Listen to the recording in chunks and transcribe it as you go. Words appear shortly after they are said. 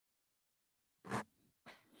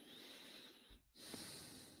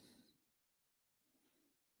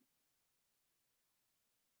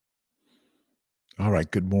All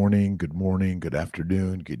right. Good morning, good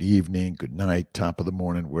afternoon, good evening, good night, top of the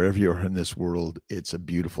morning, wherever you are in this world. It's a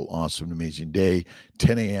beautiful, awesome, amazing day.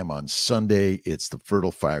 10 a.m. on Sunday. It's the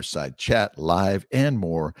Fertile Fireside Chat live and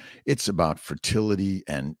more. It's about fertility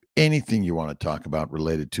and anything you want to talk about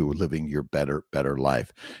related to living your better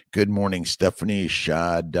life. Good morning, Stephanie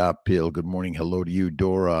Shadapil. Good morning. Hello to you,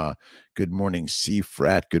 Dora. Good morning, C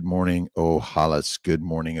Frat. Good morning, Oh Hollis. Good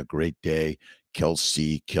morning. A great day.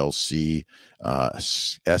 Kelsey, SK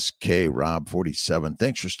Rob 47.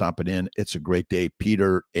 Thanks for stopping in. It's a great day.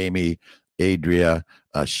 Peter, Amy, Adria,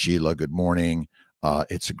 Sheila, good morning.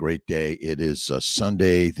 It's a great day. It is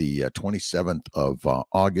Sunday, the 27th of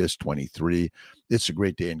August, 23. It's a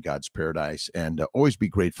great day in God's paradise, and always be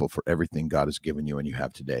grateful for everything God has given you and you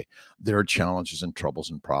have today. There are challenges and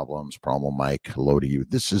troubles and problems. Problem Mike, hello to you.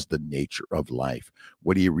 This is the nature of life.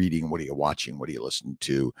 What are you reading? What are you watching? What are you listening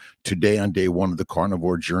to? Today, on day one of the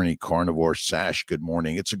carnivore journey, Carnivore Sash, good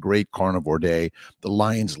morning. It's a great carnivore day. The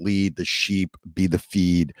lions lead, the sheep be the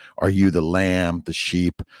feed. Are you the lamb, the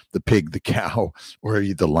sheep, the pig, the cow, or are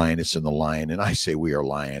you the lioness and the lion? And I say we are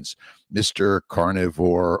lions. Mr.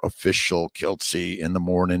 Carnivore Official Kiltzy in the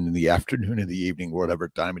morning, in the afternoon, in the evening, whatever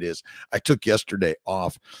time it is. I took yesterday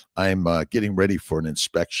off. I'm getting ready for an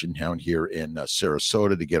inspection down here in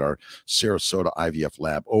Sarasota to get our Sarasota IVF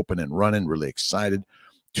lab open and running. Really excited.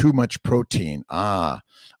 Too much protein. Mama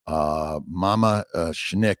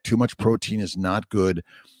Schnick, too much protein is not good.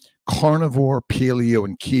 Carnivore, paleo,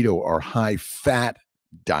 and keto are high fat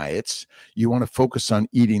diets. You want to focus on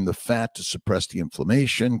eating the fat to suppress the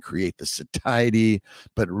inflammation, create the satiety.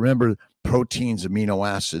 But remember, proteins, amino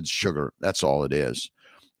acids, sugar. That's all it is.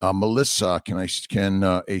 Melissa, can a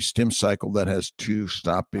stim cycle that has two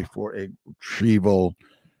stop before a retrieval?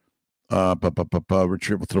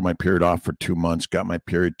 Retrieval throw my period off for 2 months. Got my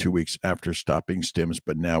period 2 weeks after stopping stims,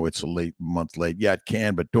 but now it's a month late. Yeah, it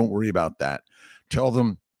can, but don't worry about that. Tell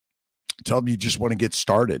them you just want to get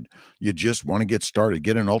started. You just want to get started.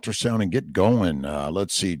 Get an ultrasound and get going.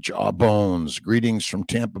 Let's see. Jawbones. Greetings from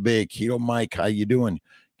Tampa Bay. Keto Mike, how you doing?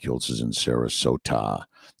 Kiltz is in Sarasota.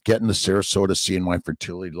 Getting the Sarasota CNY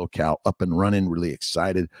fertility locale up and running. Really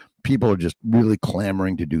excited. People are just really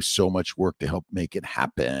clamoring to do so much work to help make it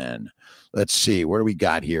happen. Let's see. Where do we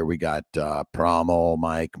got here? We got Promo,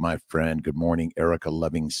 Mike, my friend. Good morning. Erica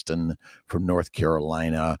Livingston from North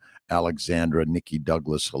Carolina. Alexandra, Nikki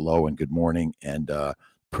Douglas, hello and good morning. And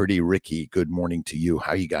Pretty Ricky, good morning to you.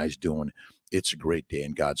 How you guys doing? It's a great day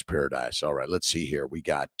in God's paradise. All right, let's see here. We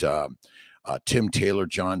got Tim Taylor,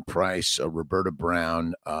 John Price, Roberta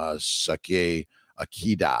Brown, Sake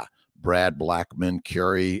Akida, Brad Blackman,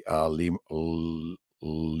 Carrie Learmore,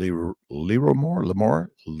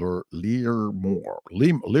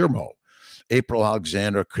 April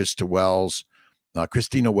Alexandra,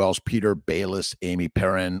 Christina Wells, Peter Bayless, Amy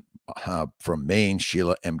Perrin from Maine,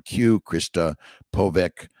 Sheila MQ, Krista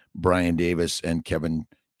Povek, Brian Davis, and Kevin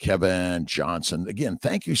Johnson. Again,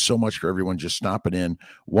 thank you so much for everyone just stopping in.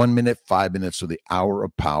 1 minute, 5 minutes of the hour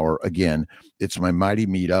of power. Again, it's my mighty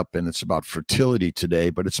meetup, and it's about fertility today,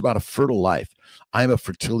 but it's about a fertile life. I'm a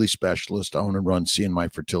fertility specialist. I own and run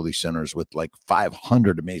CNY fertility centers with like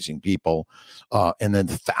 500 amazing people, and then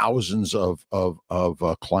thousands of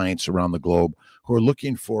clients around the globe who are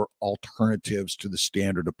looking for alternatives to the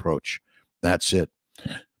standard approach. That's it.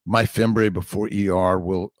 My Fembre before ER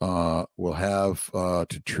will have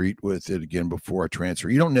to treat with it again before I transfer.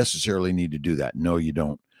 You don't necessarily need to do that. No, you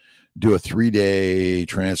don't. Do a 3-day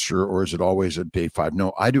transfer, or is it always a day 5?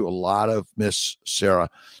 No, I do a lot of, Miss Sarah,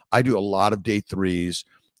 I do a lot of day 3s.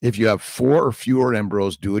 If you have 4 or fewer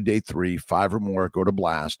embryos, do a day 3, 5 or more, go to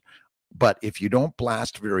blast. But if you don't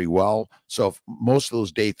blast very well, so if most of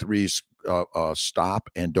those day 3s stop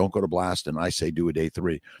and don't go to blast, and I say do a day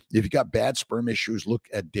 3. If you got bad sperm issues, look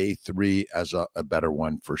at day 3 as a better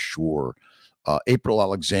one for sure. April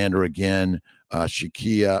Alexander again,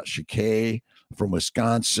 Shikay from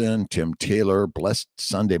Wisconsin, Tim Taylor, blessed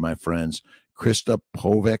Sunday, my friends. Krista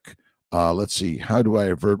Povek. Let's see. How do I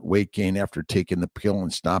avert weight gain after taking the pill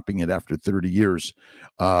and stopping it after 30 years?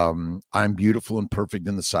 I'm beautiful and perfect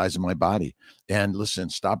in the size of my body. And listen,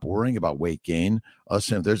 stop worrying about weight gain.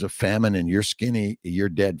 Listen, if there's a famine and you're skinny, you're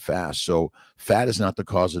dead fast. So fat is not the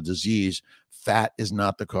cause of disease. Fat is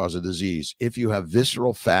not the cause of disease. If you have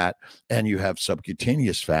visceral fat and you have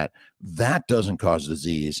subcutaneous fat, that doesn't cause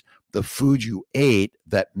disease. The food you ate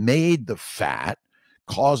that made the fat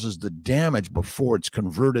causes the damage before it's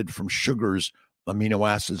converted from sugars, amino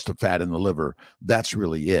acids to fat in the liver. That's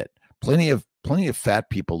really it. Plenty of fat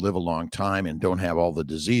people live a long time and don't have all the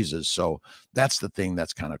diseases. So that's the thing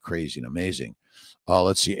that's kind of crazy and amazing.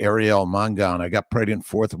 Let's see. Ariel Mangan. I got pregnant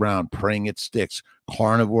 4th round, praying it sticks.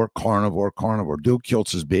 Carnivore, carnivore, carnivore. Do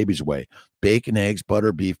Kiltz's baby's way. Bacon, eggs,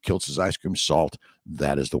 butter, beef, Kiltz's ice cream, salt.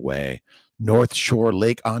 That is the way. North Shore,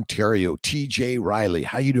 Lake Ontario. TJ Riley.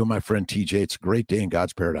 How you doing, my friend TJ? It's a great day in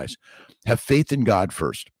God's paradise. Have faith in God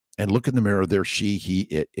first and look in the mirror. There she, he,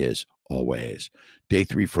 it is always. Day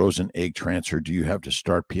 3 frozen egg transfer. Do you have to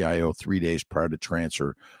start PIO 3 days prior to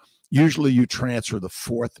transfer? Usually you transfer the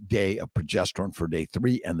 4th day of progesterone for day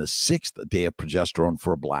 3 and the 6th day of progesterone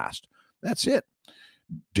for a blast. That's it.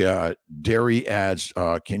 Dairy adds,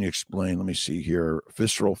 can you explain? Let me see here.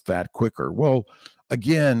 Visceral fat quicker. Well,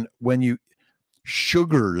 again, when you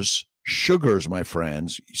sugars, my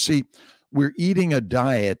friends, you see, we're eating a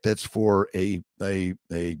diet that's for a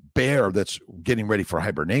bear that's getting ready for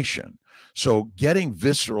hibernation. So getting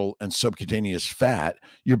visceral and subcutaneous fat,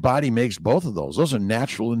 your body makes both of those. Those are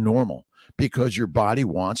natural and normal because your body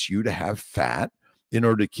wants you to have fat in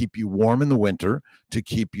order to keep you warm in the winter, to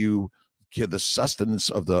keep you the sustenance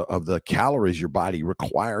of the calories your body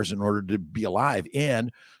requires in order to be alive and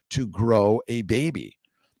to grow a baby.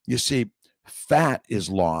 You see, fat is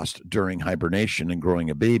lost during hibernation and growing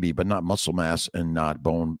a baby, but not muscle mass and not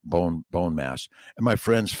bone mass. And my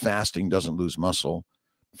friends, fasting doesn't lose muscle.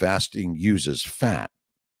 Fasting uses fat.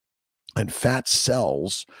 And fat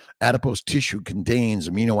cells, adipose tissue contains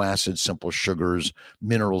amino acids, simple sugars,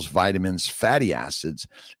 minerals, vitamins, fatty acids,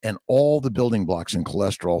 and all the building blocks in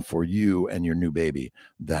cholesterol for you and your new baby.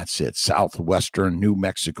 That's it. Southwestern New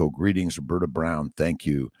Mexico. Greetings, Roberta Brown. Thank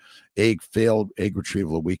you. Failed egg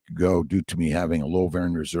retrieval a week ago due to me having a low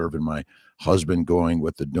ovarian reserve and my husband going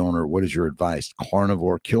with the donor. What is your advice?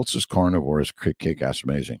 Carnivore. Kiltz's carnivore is kick-ass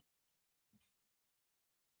amazing.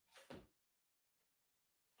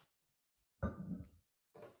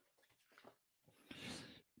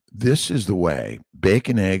 This is the way.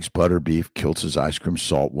 Bacon, eggs, butter, beef, Kiltz's ice cream,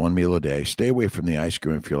 salt, 1 meal a day. Stay away from the ice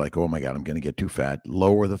cream if you're like, oh my God, I'm going to get too fat.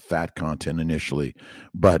 Lower the fat content initially.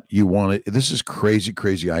 But you want to, this is crazy,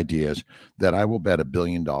 crazy ideas that I will bet $1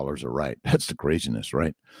 billion are right. That's the craziness,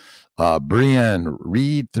 right? Brienne,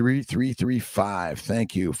 Reed 3335.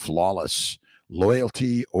 Thank you. Flawless.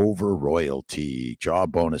 Loyalty over royalty. Jaw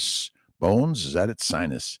bonus. Bones, is that it?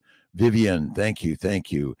 Sinus. Vivian, thank you.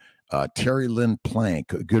 Thank you. Terry Lynn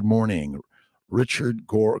Plank, good morning. Richard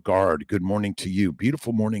Gard, good morning to you.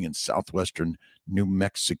 Beautiful morning in southwestern New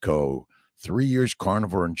Mexico. 3 years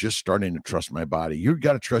carnivore and just starting to trust my body. You've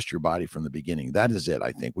got to trust your body from the beginning. That is it,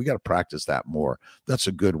 I think. We got to practice that more. That's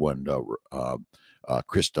a good one, Krista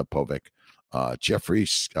Povek. Jeffrey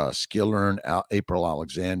Skillern, April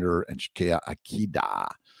Alexander, and Shikea Akida.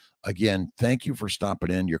 Again, thank you for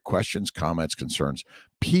stopping in. Your questions, comments, concerns.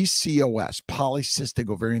 PCOS, polycystic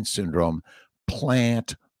ovarian syndrome,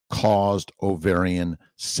 plant-caused ovarian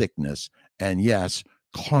sickness. And yes,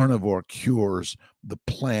 carnivore cures the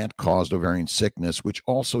plant-caused ovarian sickness, which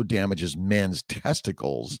also damages men's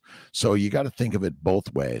testicles. So you got to think of it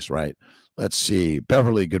both ways, right? Let's see.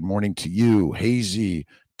 Beverly, good morning to you. Hazy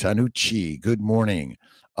Tanucci, good morning.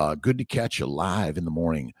 Good to catch you live in the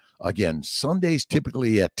morning. Again, Sundays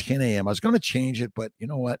typically at 10 a.m. I was going to change it, but you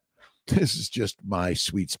know what? This is just my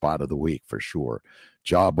sweet spot of the week for sure.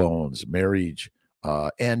 Jawbones, marriage,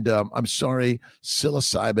 and I'm sorry,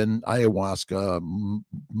 psilocybin, ayahuasca,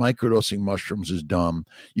 microdosing mushrooms is dumb.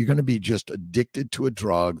 You're going to be just addicted to a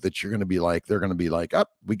drug that you're going to be like, they're going to be like, oh,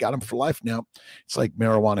 we got them for life now. It's like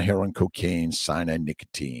marijuana, heroin, cocaine, cyanide,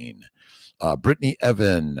 nicotine. Brittany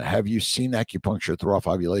Evan, have you seen acupuncture throw off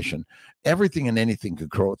ovulation? Everything and anything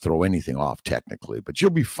could throw anything off technically, but you'll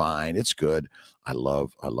be fine. It's good. I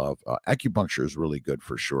love acupuncture is really good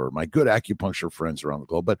for sure. My good acupuncture friends around the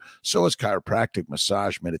globe, but so is chiropractic,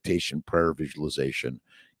 massage, meditation, prayer, visualization.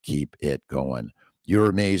 Keep it going. You're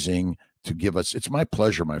amazing to give us. It's my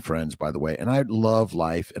pleasure, my friends, by the way. And I love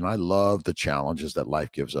life and I love the challenges that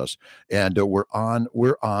life gives us. And we're on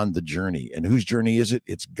the journey. And whose journey is it?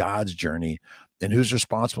 It's God's journey. And who's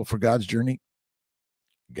responsible for God's journey?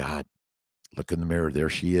 God. Look in the mirror. There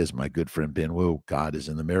she is, my good friend Ben Wu. God is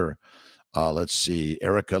in the mirror. Let's see.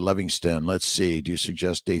 Erica Livingston. Let's see. Do you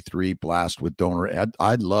suggest day 3 blast with donor?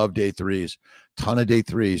 I'd love day 3s. Ton of day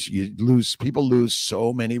 3s. People lose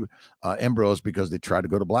so many embryos because they try to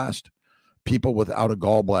go to blast. People without a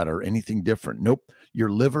gallbladder, anything different. Nope. Your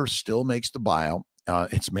liver still makes the bile.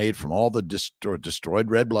 It's made from all the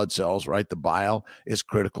destroyed red blood cells, right? The bile is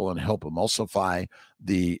critical and help emulsify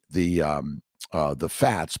the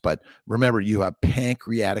fats. But remember, you have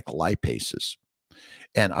pancreatic lipases.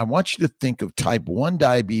 And I want you to think of type 1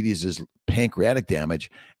 diabetes as pancreatic damage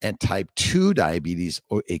and type 2 diabetes,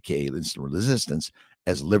 or aka insulin resistance,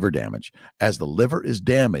 as liver damage. As the liver is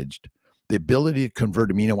damaged, The ability to convert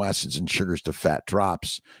amino acids and sugars to fat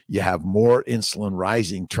drops. You have more insulin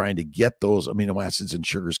rising trying to get those amino acids and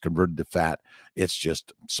sugars converted to fat. It's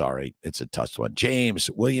just, sorry, it's a tough one. James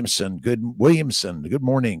Williamson, good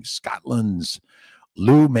morning. Scotland's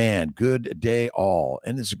Lou Man, good day all.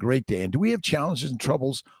 And it's a great day. And do we have challenges and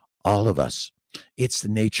troubles? All of us. It's the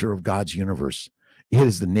nature of God's universe. It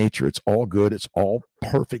is the nature. It's all good. It's all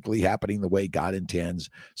perfectly happening the way God intends.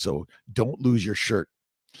 So don't lose your shirt,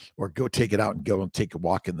 or go take it out and go and take a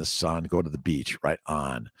walk in the sun, go to the beach. Right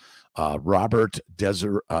on. Robert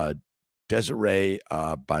Desiree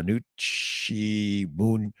Banucci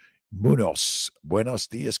Munoz. Buenos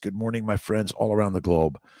dias. Good morning, my friends all around the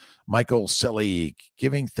globe. Michael Selly,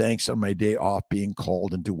 giving thanks on my day off, being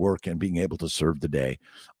called into work and being able to serve the day.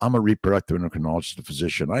 I'm a reproductive endocrinologist, a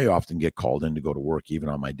physician. I often get called in to go to work even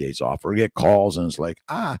on my days off, or get calls and it's like,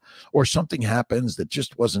 or something happens that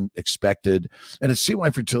just wasn't expected. And it's CY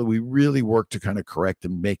Fertility. We really work to kind of correct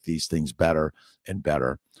and make these things better and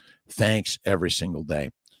better. Thanks every single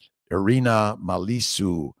day. Irina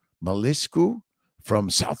Malisku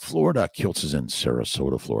from South Florida. Kiltz is in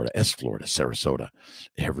Sarasota, Florida. Sarasota,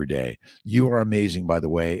 every day. You are amazing, by the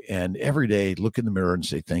way. And every day, look in the mirror and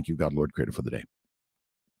say, thank you, God, Lord, Creator, for the day.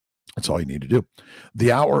 That's all you need to do.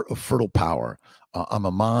 The hour of fertile power. I'm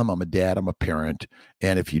a mom, I'm a dad, I'm a parent.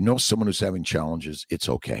 And if you know someone who's having challenges, it's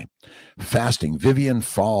okay. Fasting. Vivian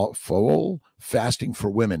Fowl, fasting for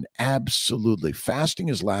women. Absolutely. Fasting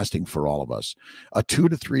is lasting for all of us. A 2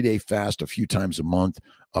 to 3 day fast a few times a month,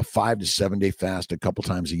 a 5 to 7 day fast a couple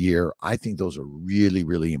times a year. I think those are really,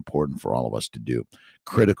 really important for all of us to do.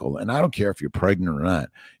 Critical. And I don't care if you're pregnant or not.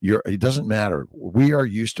 It doesn't matter. We are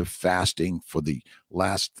used to fasting for the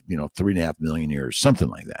last, 3.5 million years, something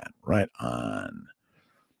like that. Right on.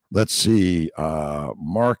 Let's see.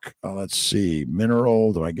 Mark, let's see.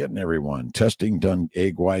 Mineral, do I get in everyone? Testing done.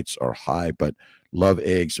 Egg whites are high, but love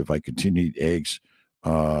eggs. If I continue to eat eggs,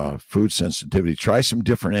 food sensitivity. Try some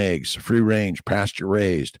different eggs, free range, pasture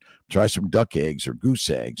raised. Try some duck eggs or goose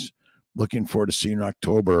eggs. Looking forward to seeing you in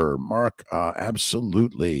October. Mark,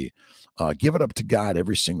 absolutely. Give it up to God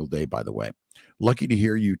every single day, by the way. Lucky to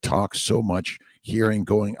hear you talk so much, hearing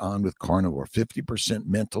going on with carnivore. 50%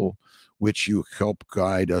 mental, which you help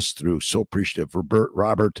guide us through. So appreciative.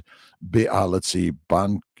 Robert, let's see,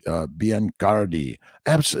 Biancardi.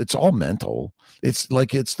 Absolutely, it's all mental. It's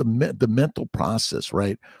like it's the mental process,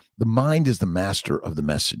 right? The mind is the master of the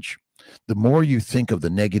message. The more you think of the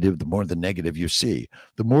negative, the more the negative you see.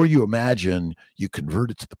 The more you imagine, you convert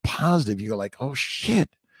it to the positive. You go like, oh, shit.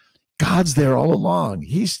 God's there all along.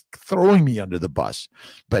 He's throwing me under the bus.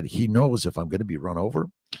 But he knows if I'm going to be run over,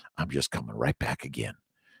 I'm just coming right back again.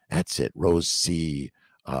 That's it. Rose C.,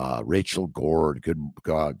 Rachel Gord, good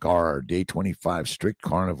Guard, day 25, strict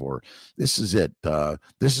carnivore. This is it.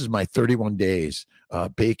 This is my 31 days.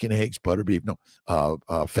 Bacon, eggs, butter, beef,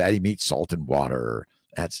 fatty meat, salt, and water.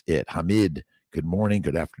 That's it. Hamid, good morning,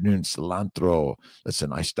 good afternoon. Cilantro.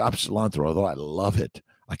 Listen, I stopped cilantro, although I love it.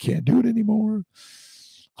 I can't do it anymore.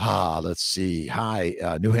 Let's see. Hi,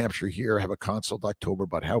 New Hampshire here. I have a consult October,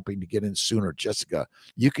 but hoping to get in sooner. Jessica,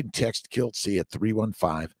 you can text Kiltz at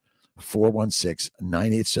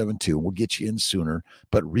 315-416-9872. We'll get you in sooner.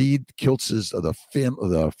 But read Kiltz's the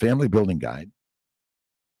Family Building Guide.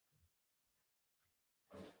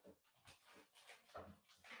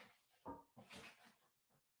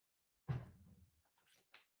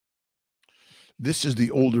 This is the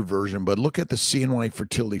older version, but look at the CNY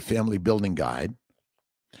Fertility Family Building Guide.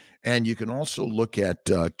 And you can also look at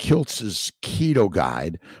Kiltz's Keto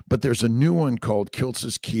Guide, but there's a new one called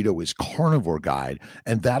Kiltz's Keto is Carnivore Guide,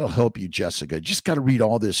 and that'll help you, Jessica. Just got to read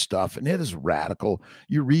all this stuff, and it is radical.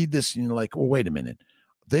 You read this, and you're like, well, wait a minute.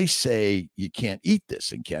 They say you can't eat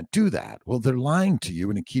this and can't do that. Well, they're lying to you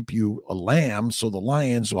and to keep you a lamb, so the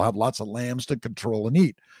lions will have lots of lambs to control and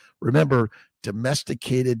eat. Remember,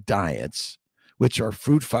 domesticated diets, which are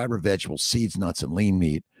fruit, fiber, vegetables, seeds, nuts, and lean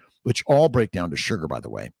meat, which all break down to sugar, by the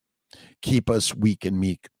way, keep us weak and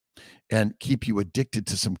meek and keep you addicted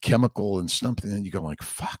to some chemical and something. And you go like,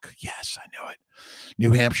 fuck, yes, I know it.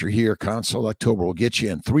 New Hampshire here, consult October. We'll get you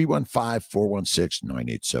in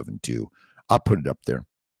 315-416-9872. I'll put it up there.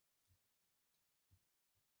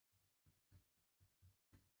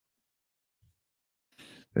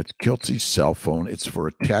 It's Kiltz's cell phone. It's for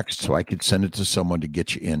a text, so I could send it to someone to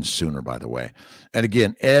get you in sooner, by the way. And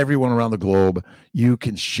again, everyone around the globe, you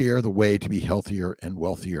can share the way to be healthier and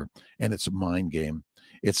wealthier. And it's a mind game.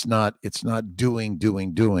 It's not doing.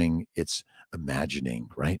 It's imagining,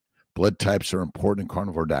 right? Blood types are important in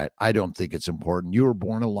carnivore diet. I don't think it's important. You were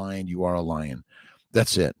born a lion. You are a lion.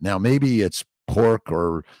 That's it. Now, maybe it's pork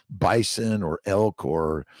or bison or elk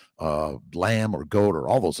or lamb or goat or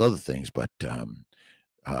all those other things. But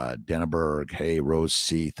Denneberg, hey, Rose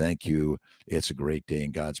C., thank you. It's a great day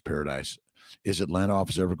in God's paradise. Is Atlanta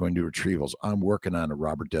office ever going to do retrievals? I'm working on it,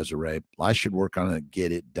 Robert Desiree. I should work on it and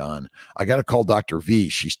get it done. I got to call Dr. V.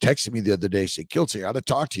 She's texted me the other day, say, Kiltz, I got to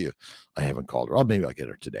talk to you. I haven't called her. Maybe I'll get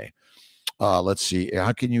her today. Let's see.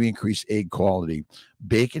 How can you increase egg quality?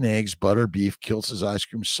 Bacon, eggs, butter, beef, Kiltz's ice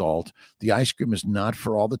cream, salt. The ice cream is not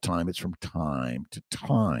for all the time. It's from time to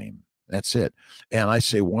time. That's it. And I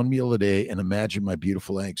say one meal a day and imagine my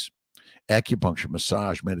beautiful eggs. Acupuncture,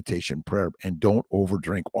 massage, meditation, prayer, and don't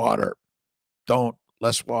overdrink water. Don't.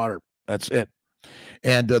 Less water. That's it.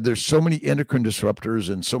 And there's so many endocrine disruptors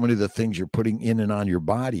and so many of the things you're putting in and on your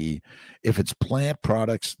body. If it's plant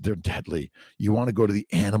products, they're deadly. You want to go to the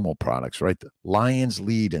animal products, right? The lions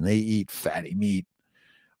lead and they eat fatty meat.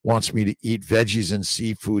 Wants me to eat veggies and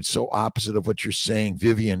seafood. So opposite of what you're saying,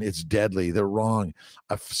 Vivian, it's deadly. They're wrong.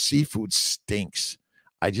 Seafood stinks.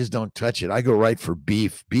 I just don't touch it. I go right for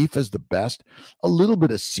beef. Beef is the best. A little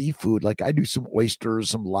bit of seafood. Like I do some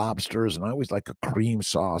oysters, some lobsters, and I always like a cream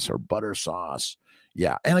sauce or butter sauce.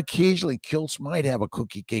 Yeah. And occasionally Kiltz might have a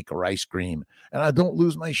cookie cake or ice cream. And I don't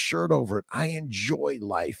lose my shirt over it. I enjoy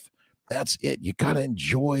life. That's it. You got to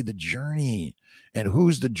enjoy the journey. And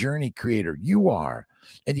who's the journey creator? You are.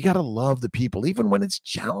 And you got to love the people, even when it's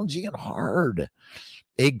challenging and hard.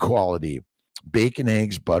 Egg quality. Bacon,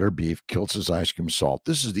 eggs, butter, beef, Kiltz's ice cream, salt.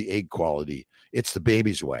 This is the egg quality. It's the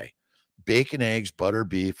baby's way. Bacon, eggs, butter,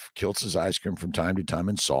 beef, Kiltz's ice cream from time to time,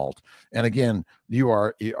 and salt. And again,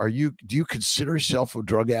 do you consider yourself a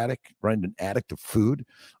drug addict, right? An addict of food?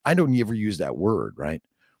 I don't ever use that word, right?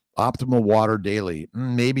 Optimal water daily,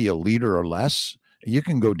 maybe a liter or less. You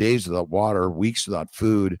can go days without water, weeks without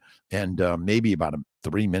food, and maybe about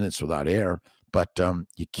 3 minutes without air, but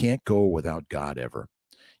you can't go without God ever.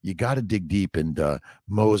 You got to dig deep into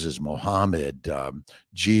Moses, Muhammad,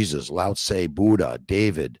 Jesus, Lao Tse, Buddha,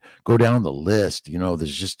 David. Go down the list. You know,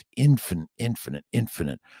 there's just infinite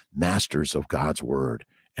masters of God's word.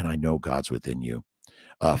 And I know God's within you.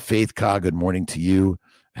 Faith Ka, good morning to you.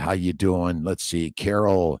 How you doing? Let's see.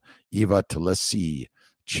 Carol, Eva Talesi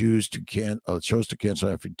chose to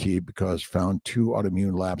cancel FET because found 2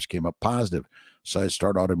 autoimmune labs came up positive. So I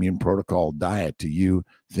start autoimmune protocol diet. Do you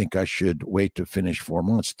think I should wait to finish 4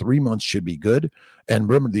 months? 3 months should be good. And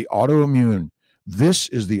remember this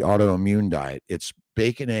is the autoimmune diet. It's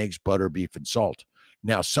bacon, eggs, butter, beef, and salt.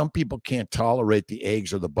 Now, some people can't tolerate the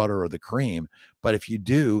eggs or the butter or the cream, but if you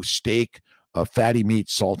do steak, fatty meat,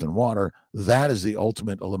 salt, and water, that is the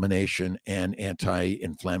ultimate elimination and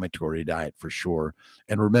anti-inflammatory diet for sure.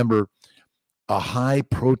 And remember, a high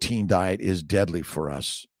protein diet is deadly for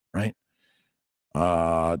us, right?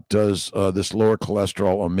 Does this lower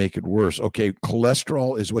cholesterol make it worse? Okay,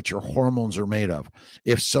 cholesterol is what your hormones are made of.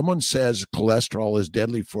 If someone says cholesterol is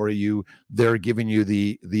deadly for you, they're giving you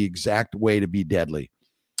the exact way to be deadly.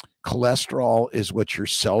 Cholesterol is what your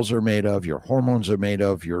cells are made of, your hormones are made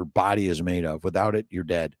of, your body is made of. Without it, you're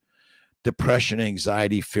dead. Depression,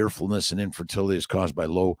 anxiety, fearfulness, and infertility is caused by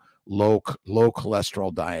low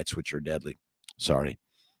cholesterol diets, which are deadly. Sorry.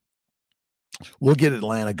 We'll get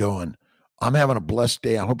Atlanta going. I'm having a blessed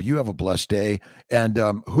day. I hope you have a blessed day. And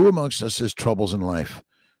who amongst us has troubles in life?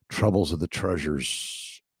 Troubles are the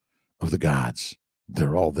treasures of the gods.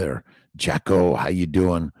 They're all there. Jacko, how you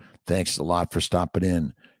doing? Thanks a lot for stopping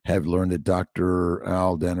in. Have learned that Dr.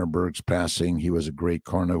 Al Dannerberg's passing. He was a great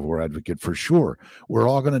carnivore advocate for sure. We're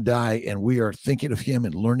all going to die, and we are thinking of him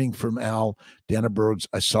and learning from Al Dannerberg's.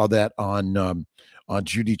 I saw that on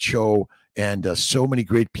Judy Cho. And so many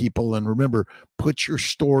great people. And remember, put your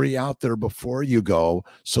story out there before you go,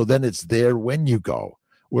 so then it's there when you go.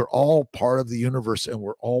 We're all part of the universe, and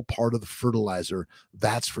we're all part of the fertilizer.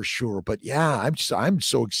 That's for sure. But yeah, I'm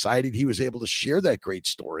so excited he was able to share that great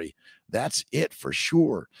story. That's it for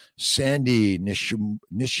sure. Sandy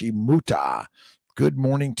Nishimuta, good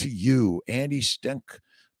morning to you. Andy Stenk,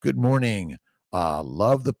 good morning.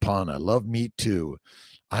 Love the pun. I love meat too.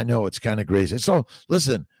 I know it's kind of crazy. So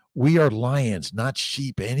listen. We are lions, not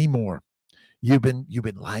sheep anymore. You've been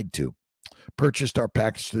lied to. Purchased our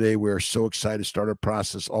package today. We are so excited to start our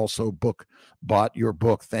process. Also, bought your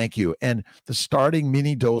book. Thank you. And the starting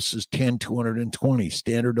mini dose is 10, 220.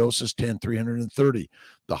 Standard dose is 10, 330.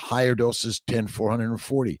 The higher dose is 10,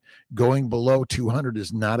 440. Going below 200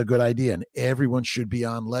 is not a good idea. And everyone should be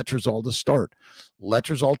on Letrozole to start.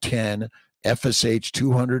 Letrozole 10, FSH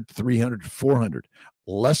 200, 300, 400.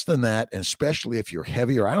 Less than that, and especially if you're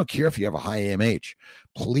heavier, I don't care if you have a high AMH,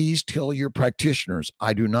 please tell your practitioners,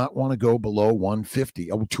 I do not want to go below 150,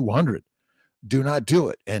 200. do not do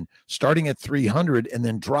it. And starting at 300 and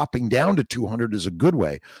then dropping down to 200 is a good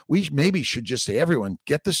way. We maybe should just say, everyone,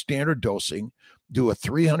 get the standard dosing, do a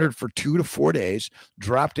 300 for 2 to 4 days,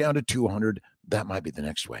 drop down to 200. That might be the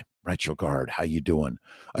next way. Rachel Gard, how you doing?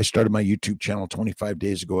 I started my YouTube channel 25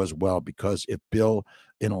 days ago as well, because if Bill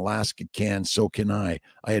in Alaska can, so can I.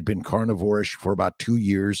 I had been carnivorish for about 2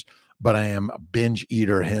 years, but I am a binge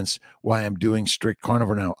eater, hence why I'm doing strict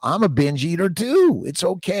carnivore now. I'm a binge eater too. It's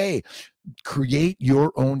okay. Create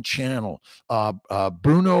your own channel.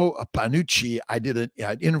 Bruno Panucci, I did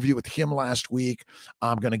an interview with him last week.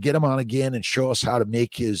 I'm going to get him on again and show us how to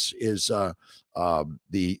make his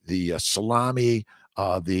salami,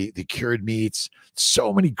 the cured meats.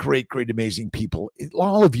 So many great, amazing people.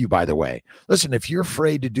 All of you, by the way. Listen, if you're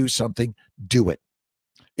afraid to do something, do it.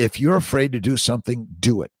 If you're afraid to do something,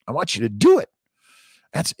 do it. I want you to do it.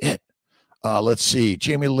 That's it. Let's see.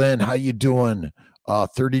 Jamie Lynn, how you doing?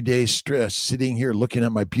 30 days stress, sitting here looking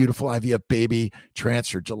at my beautiful IVF baby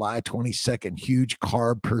transfer July 22nd. Huge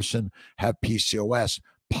carb person, have PCOS,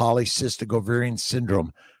 polycystic ovarian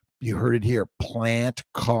syndrome. You heard it here.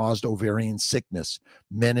 Plant-caused ovarian sickness.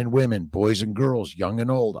 Men and women, boys and girls, young and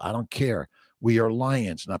old. I don't care. We are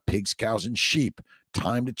lions, not pigs, cows, and sheep.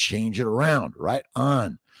 Time to change it around. Right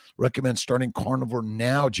on. Recommend starting carnivore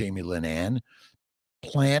now, Jamie Lynn Ann.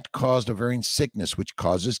 Plant-caused ovarian sickness, which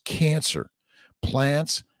causes cancer.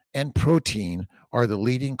 Plants and protein are the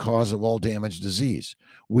leading cause of all damage disease.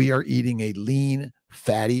 We are eating a lean,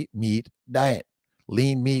 fatty meat diet.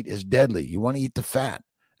 Lean meat is deadly. You want to eat the fat.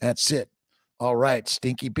 That's it. All right,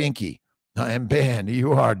 Stinky Pinky. I am banned.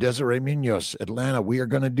 You are. Desiree Munoz, Atlanta. We are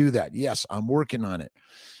going to do that. Yes, I'm working on it.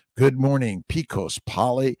 Good morning.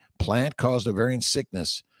 PCOS, plant-caused ovarian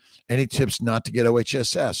sickness. Any tips not to get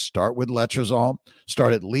OHSS? Start with letrozole.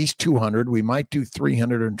 Start at least 200. We might do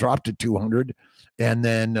 300 and drop to 200, and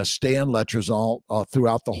then stay on letrozole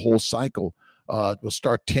throughout the whole cycle. We'll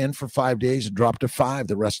start 10 for 5 days and drop to 5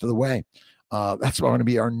 the rest of the way. That's going to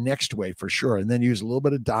be our next way for sure. And then use a little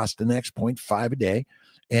bit of Dostanex, 0.5 a day,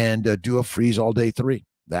 and do a freeze all day 3.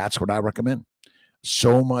 That's what I recommend.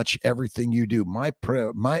 So much, everything you do. My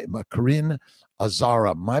Corinne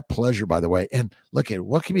Azara, my pleasure, by the way. And look at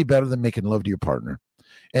what can be better than making love to your partner.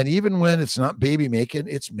 And even when it's not baby making,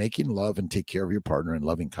 it's making love and take care of your partner in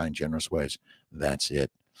loving, kind, generous ways. That's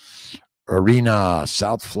it. Arena,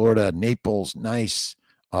 South Florida, Naples, nice.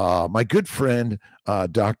 My good friend,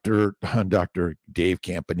 Dr. Dave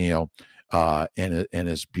Campanile, and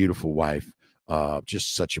his beautiful wife,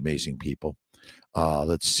 just such amazing people.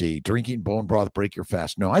 Let's see. Drinking bone broth, break your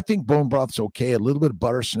fast. No, I think bone broth's okay. A little bit of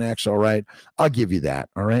butter snacks, all right. I'll give you that,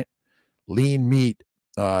 all right. Lean meat,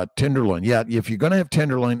 tenderloin. Yeah, if you're going to have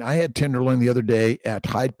tenderloin, I had tenderloin the other day at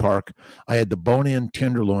Hyde Park. I had the bone-in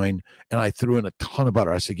tenderloin, and I threw in a ton of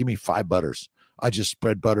butter. I said, give me 5 butters. I just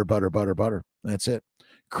spread butter. That's it.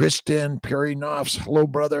 Kristen Perry Knopfs, hello,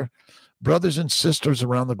 brother. Brothers and sisters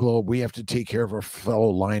around the globe, we have to take care of our fellow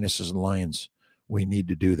lionesses and lions. We need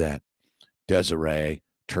to do that. Desiree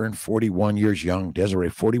turned 41 years young. Desiree,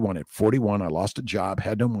 41. At 41, I lost a job,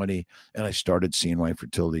 had no money, and I started CNY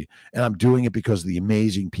Fertility. And I'm doing it because of the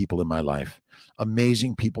amazing people in my life,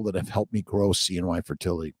 amazing people that have helped me grow CNY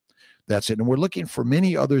Fertility. That's it. And we're looking for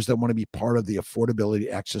many others that want to be part of the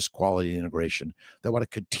affordability, access, quality, integration, that want to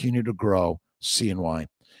continue to grow CNY.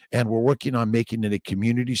 And we're working on making it a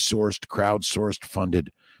community-sourced, crowd-sourced,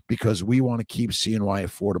 funded, because we want to keep CNY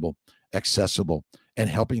affordable, accessible, and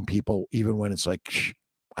helping people even when it's like,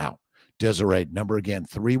 wow. Desiree, number again,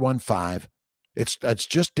 315. It's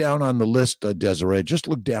just down on the list, Desiree. Just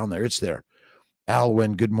look down there. It's there.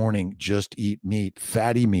 Alwyn, good morning. Just eat meat,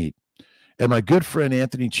 fatty meat. And my good friend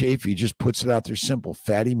Anthony Chafee just puts it out there simple.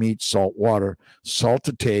 Fatty meat, salt, water, salt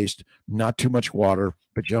to taste, not too much water,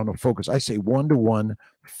 but you don't focus. I say 1-to-1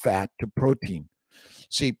 fat to protein.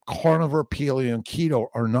 See, carnivore, paleo, and keto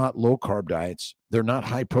are not low-carb diets. They're not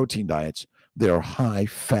high-protein diets. They're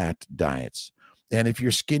high-fat diets. And if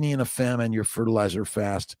you're skinny in a famine, you're fertilizer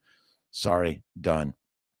fast, sorry, done.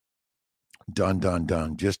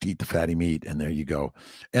 Done. Just eat the fatty meat, and there you go.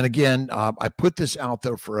 And again, I put this out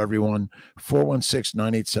there for everyone,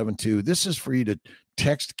 416-9872. This is for you to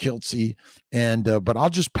text Kiltzy, and but I'll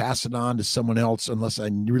just pass it on to someone else unless I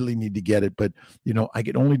really need to get it. But, I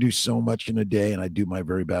can only do so much in a day, and I do my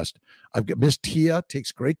very best. I've got Miss Tia,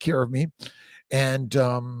 takes great care of me, and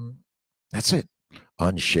that's it.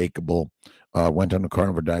 Unshakable. Went on a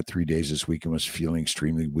carnivore diet 3 days this week and was feeling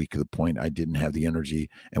extremely weak to the point I didn't have the energy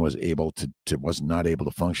and was not able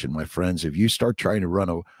to function. My friends, if you start trying to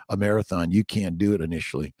run a marathon, you can't do it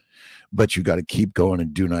initially, but you got to keep going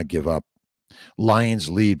and do not give up. Lions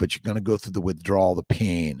lead, but you're going to go through the withdrawal, the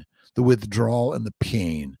pain. the withdrawal and the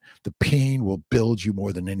pain. The pain will build you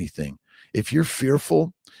more than anything. If you're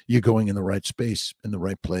fearful, you're going in the right space, in the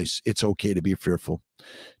right place. It's okay to be fearful.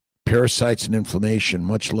 Parasites and inflammation.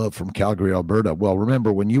 Much love from Calgary, Alberta. Well,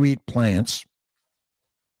 remember, when you eat plants,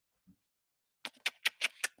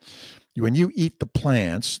 the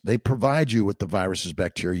plants, they provide you with the viruses,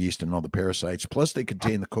 bacteria, yeast, and all the parasites. Plus, they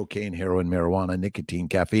contain the cocaine, heroin, marijuana, nicotine,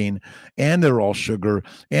 caffeine, and they're all sugar.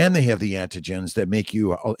 And they have the antigens that make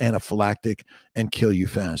you anaphylactic and kill you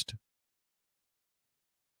fast.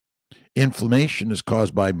 Inflammation is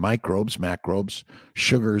caused by microbes, macrobes,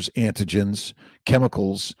 sugars, antigens,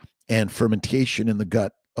 chemicals, and fermentation in the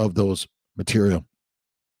gut of those material.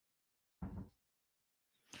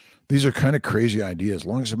 These are kind of crazy ideas.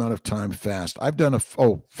 Longest amount of time fast. I've done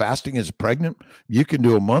fasting is pregnant. You can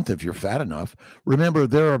do a month if you're fat enough. Remember,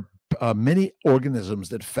 there are many organisms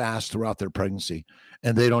that fast throughout their pregnancy,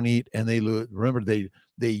 and they don't eat, and they lose. Remember, they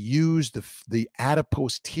use the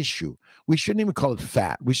adipose tissue. We shouldn't even call it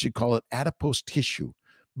fat. We should call it adipose tissue,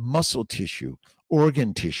 muscle tissue,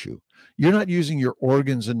 organ tissue. You're not using your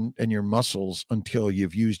organs and your muscles until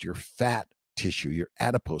you've used your fat tissue, your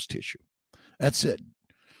adipose tissue. That's it.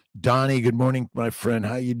 Donnie, good morning, my friend.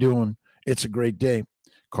 How you doing? It's a great day.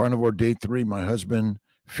 Carnivore day 3. My husband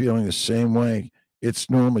feeling the same way. It's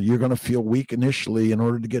normal. You're going to feel weak initially in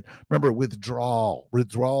order to get, remember, withdrawal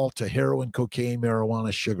to heroin, cocaine,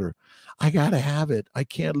 marijuana, sugar. I got to have it. I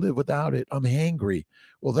can't live without it. I'm hangry.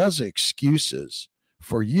 Well, those are excuses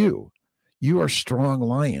for you. You are strong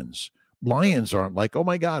lions. Lions aren't like, oh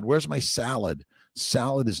my God, where's my salad?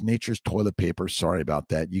 Salad is nature's toilet paper. Sorry about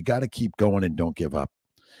that. You got to keep going and don't give up.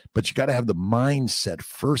 But you got to have the mindset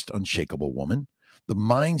first, unshakable woman. The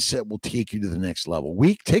mindset will take you to the next level.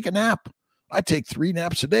 Take a nap. I take 3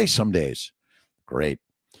 naps a day some days. Great.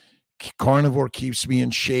 Carnivore keeps me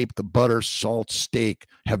in shape. The butter, salt, steak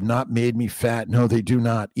have not made me fat. No, they do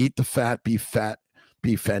not. Eat the fat, be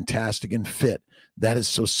fantastic and fit. That is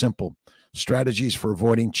so simple. Strategies for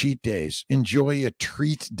avoiding cheat days. Enjoy a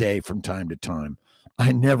treat day from time to time.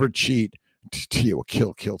 I never cheat.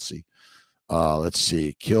 KiltZ. Let's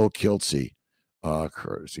see. KiltZ.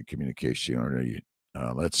 Courtesy communication.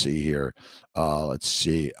 Let's see here. Let's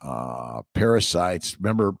see. Parasites.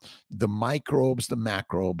 Remember, the microbes, the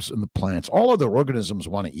macrobes, and the plants. All other organisms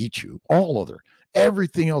want to eat you.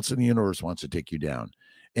 Everything else in the universe wants to take you down.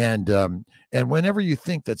 And whenever you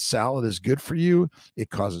think that salad is good for you,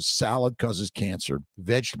 salad causes cancer.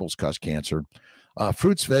 Vegetables cause cancer.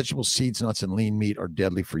 Fruits, vegetables, seeds, nuts, and lean meat are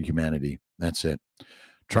deadly for humanity. That's it.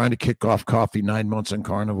 Trying to kick off coffee, 9 months on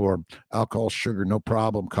carnivore. Alcohol, sugar, no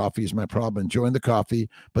problem. Coffee is my problem. Enjoying the coffee,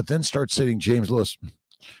 but then start saying, James Lewis,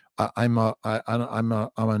 I'm a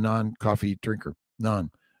non-coffee drinker.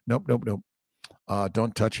 None. Nope.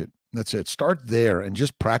 Don't touch it. That's it. Start there and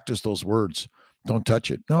just practice those words. Don't touch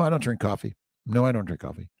it. No, I don't drink coffee. No, I don't drink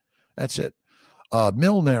coffee. That's it.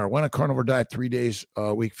 Milner went on a carnivore diet 3 days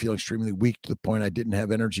a week, feeling extremely weak to the point I didn't have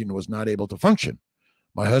energy and was not able to function.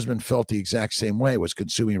 My husband felt the exact same way, was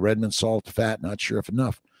consuming red meat, salt, fat, not sure if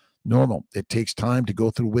enough. Normal. It takes time to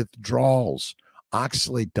go through withdrawals,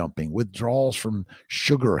 oxalate dumping, withdrawals from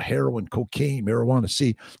sugar, heroin, cocaine, marijuana.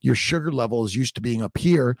 See, your sugar level is used to being up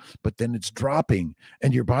here, but then it's dropping,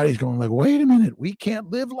 and your body's going like, wait a minute, we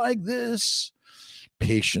can't live like this.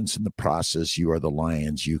 Patience in the process. You are the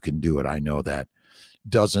lions. You can do it. I know that.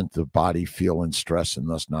 Doesn't the body feel in stress and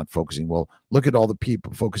thus not focusing? Well, look at all the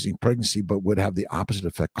people focusing pregnancy, but would have the opposite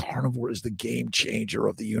effect. Carnivore is the game changer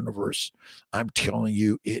of the universe. I'm telling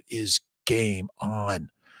you, it is game on.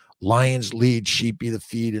 Lions lead, sheep be the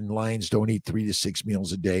feed, and lions don't eat 3 to 6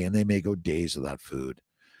 meals a day, and they may go days without food.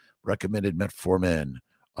 Recommended metformin.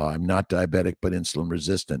 I'm not diabetic, but insulin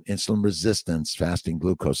resistant. Insulin resistance, fasting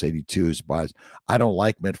glucose 82s. I don't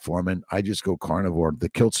like metformin. I just go carnivore. The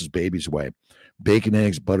Kiltz is baby's way. Bacon,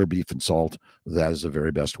 eggs, butter, beef, and salt. That is the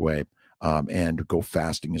very best way. And go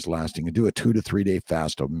fasting is lasting. And do a 2 to 3 day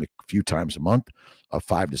fast a few times a month, a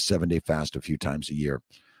 5 to 7 day fast a few times a year.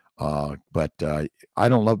 But I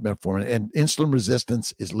don't love metformin. And insulin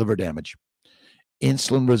resistance is liver damage.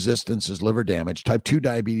 Insulin resistance is liver damage. Type 2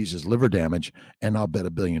 diabetes is liver damage. And I'll bet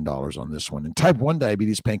 $1 billion on this one. And type 1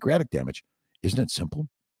 diabetes, pancreatic damage. Isn't it simple?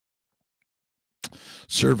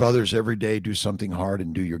 Serve others every day. Do something hard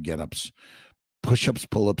and do your get-ups. Push-ups,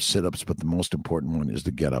 pull-ups, sit-ups. But the most important one is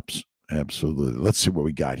the get-ups. Absolutely. Let's see what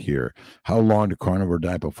we got here. How long to carnivore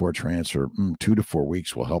diet before transfer? 2 to 4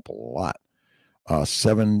 weeks will help a lot.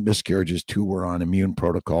 7 miscarriages, 2 were on immune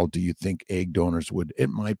protocol. Do you think egg donors would? It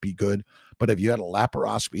might be good, but have you had a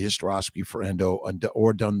laparoscopy, hysteroscopy for endo,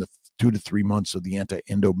 or done the 2 to 3 months of the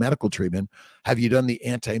anti-endo medical treatment. Have you done the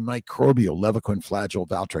antimicrobial, Levaquin, Flagyl,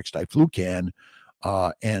 Valtrex, Diflucan?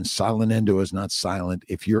 And silent endo is not silent.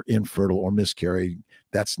 If you're infertile or miscarrying,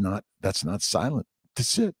 that's not silent.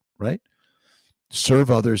 That's it, right? Serve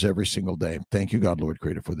others every single day. Thank you, God, Lord,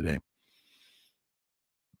 Creator, for the day.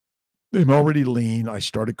 I'm already lean. I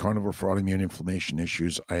started carnivore for autoimmune inflammation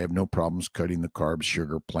issues. I have no problems cutting the carbs,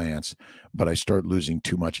 sugar, plants, but I start losing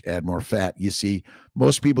too much, add more fat. You see,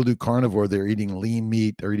 most people do carnivore. They're eating lean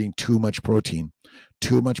meat. They're eating too much protein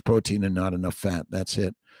and not enough fat. That's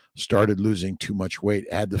it. Started losing too much weight.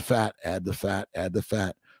 Add the fat, add the fat, add the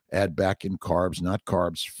fat. Add back in carbs, not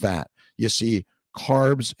carbs, fat. You see,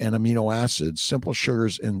 carbs and amino acids, simple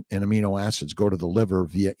sugars and amino acids go to the liver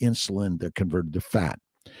via insulin. They're converted to fat.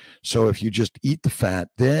 So if you just eat the fat,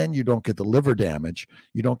 then you don't get the liver damage,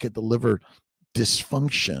 you don't get the liver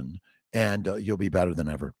dysfunction, and you'll be better than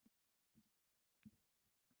ever.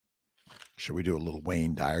 Should we do a little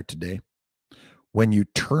Wayne Dyer today? When you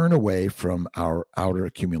turn away from our outer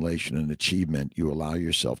accumulation and achievement, you allow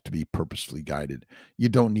yourself to be purposefully guided. You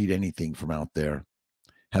don't need anything from out there.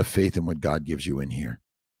 Have faith in what God gives you in here.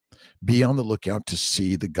 Be on the lookout to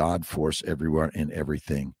see the God force everywhere in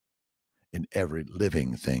everything. In every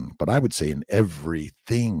living thing, but I would say in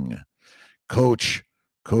everything. Coach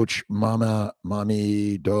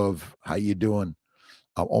Mommy Dove, how you doing?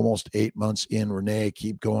 Almost 8 months in, Renee,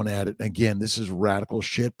 keep going at it. Again, this is radical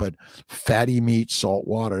shit, but fatty meat, salt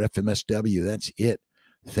water, FMSW, that's it.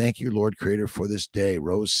 Thank you, Lord Creator, for this day.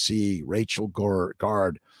 Rose C, Rachel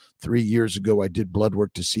Guard. 3 years ago, I did blood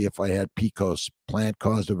work to see if I had PCOS,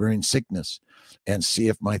 plant-caused ovarian sickness, and see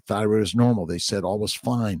if my thyroid is normal. They said all was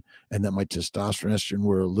fine, and that my testosterone and estrogen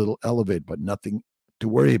were a little elevated, but nothing to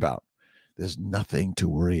worry about. There's nothing to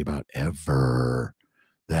worry about ever.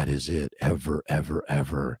 That is it. Ever, ever,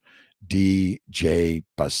 ever. DJ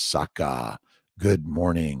Basaka. Good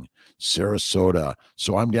morning. Sarasota.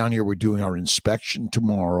 So I'm down here. We're doing our inspection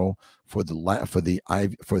tomorrow for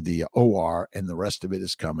the OR, and the rest of it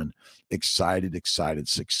is coming. Excited.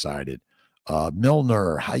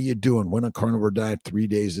 Milner, how you doing? Went on carnivore diet 3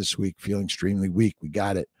 days this week, feeling extremely weak. We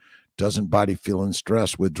got it. Doesn't body feeling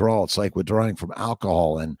stress, withdrawal. It's like withdrawing from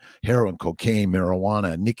alcohol and heroin, cocaine,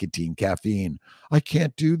 marijuana, nicotine, caffeine. I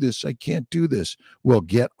can't do this. Well,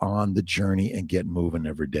 get on the journey and get moving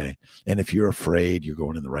every day. And if you're afraid, you're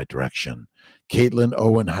going in the right direction. Caitlin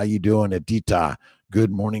Owen, how you doing? Adita, good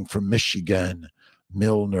morning from Michigan.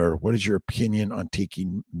 Milner, what is your opinion on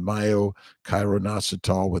taking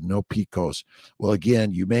myochironositol with no PCOS? Well,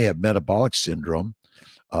 again, you may have metabolic syndrome.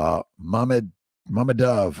 Mama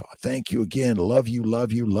Dove, thank you again. Love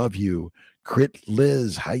you. Crit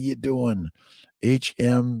Liz, how you doing?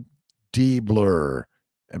 HM Diebler,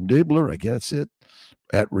 I guess it.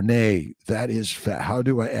 At Renee, that is fat. How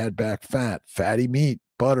do I add back fat? Fatty meat,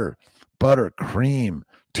 butter, cream,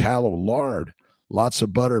 tallow, lard, lots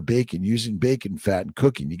of butter, bacon, using bacon fat and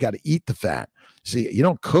cooking. You got to eat the fat. See, you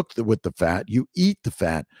don't cook with the fat. You eat the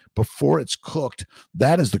fat before it's cooked.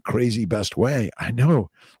 That is the crazy best way. I know.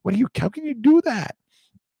 How can you do that?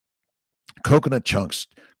 Coconut chunks.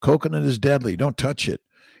 Coconut is deadly. Don't touch it.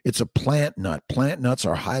 It's a plant nut. Plant nuts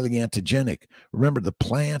are highly antigenic. Remember, the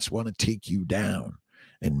plants want to take you down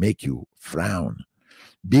and make you frown.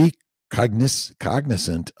 Be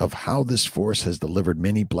cognizant of how this force has delivered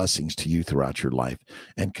many blessings to you throughout your life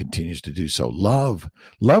and continues to do so. Love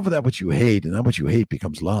that what you hate, and that what you hate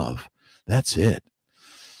becomes love. That's it.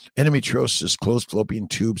 Endometriosis, closed fallopian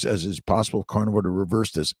tubes, as is possible carnivore to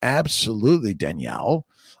reverse this. Absolutely, Danielle.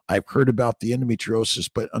 I've heard about the endometriosis,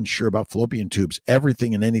 but unsure about fallopian tubes.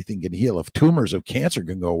 Everything and anything can heal. If tumors of cancer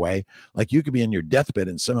can go away, like you could be in your deathbed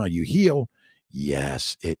and somehow you heal,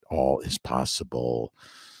 yes, it all is possible.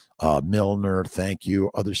 Milner, thank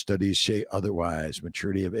you. Other studies say otherwise.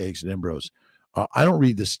 Maturity of eggs and embryos. I don't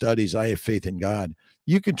read the studies. I have faith in God.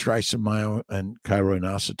 You can try some myo and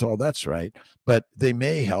chironositol. That's right. But they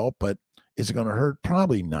may help, but is it going to hurt?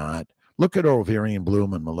 Probably not. Look at ovarian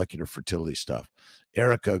bloom and molecular fertility stuff.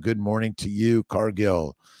 Erica, good morning to you.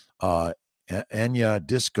 Cargill. Anya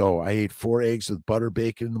Disco, I ate 4 eggs with butter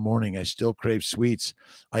bacon in the morning. I still crave sweets.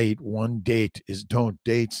 I ate 1 date. Don't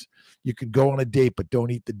dates. You could go on a date, but don't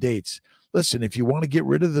eat the dates. Listen, if you want to get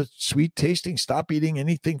rid of the sweet tasting, stop eating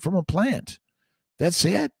anything from a plant. That's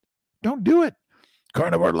it. Don't do it.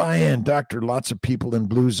 Carnivore Lion, doctor, lots of people in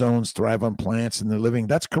blue zones thrive on plants and they're living.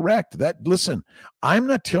 That's correct. Listen, I'm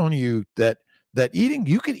not telling you that eating,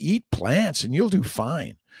 you can eat plants and you'll do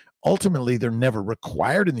fine. Ultimately, they're never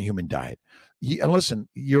required in the human diet. And listen,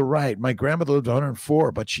 you're right. My grandmother lived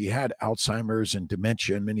 104, but she had Alzheimer's and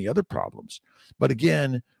dementia and many other problems. But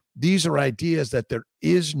again, These are ideas that there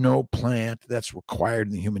is no plant that's required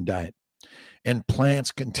in the human diet. And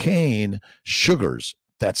plants contain sugars.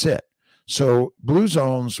 That's it. So blue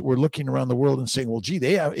zones were looking around the world and saying, well, gee,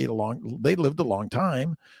 they lived a long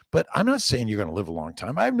time, but I'm not saying you're going to live a long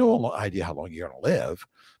time. I have no idea how long you're going to live,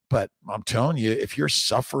 but I'm telling you, if you're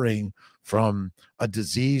suffering from a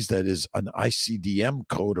disease that is an ICD-10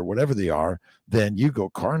 code or whatever they are, then you go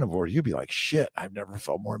carnivore, you'll be like, shit, I've never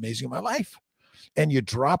felt more amazing in my life. And you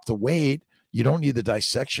drop the weight. You don't need the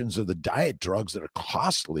dissections of the diet drugs that are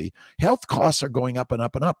costly. Health costs are going up and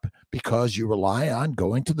up and up because you rely on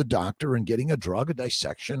going to the doctor and getting a drug, a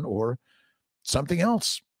dissection, or something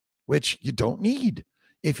else, which you don't need.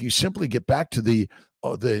 If you simply get back to the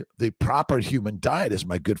proper human diet, as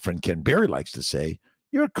my good friend Ken Berry likes to say,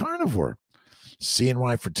 you're a carnivore.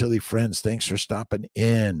 CNY Fertility friends, thanks for stopping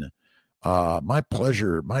in. My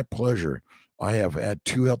pleasure. My pleasure. I have had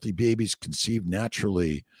 2 healthy babies conceived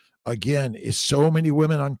naturally. Again, is so many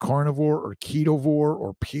women on carnivore or ketovore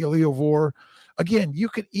or paleovore. Again, you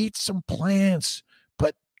could eat some plants,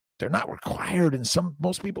 but they're not required, and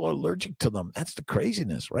most people are allergic to them. That's the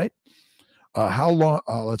craziness, right? How long?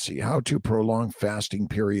 Let's see. How to prolong fasting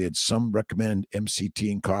periods. Some recommend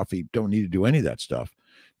MCT and coffee. Don't need to do any of that stuff.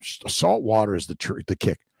 Salt water is the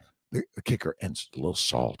kicker, and a little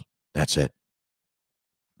salt. That's it.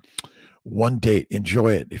 One date.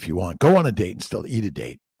 Enjoy it if you want. Go on a date and still eat a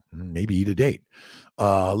date. Maybe eat a date.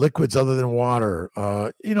 Liquids other than water.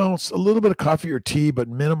 It's a little bit of coffee or tea, but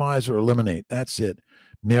minimize or eliminate. That's it.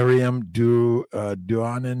 Miriam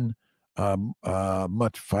Duanen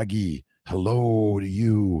Mutfagi. Hello to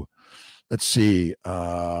you. Let's see.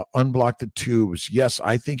 Unblock the tubes. Yes,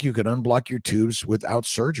 I think you can unblock your tubes without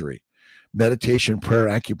surgery. Meditation, prayer,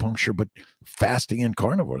 acupuncture, but fasting and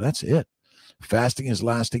carnivore. That's it. Fasting is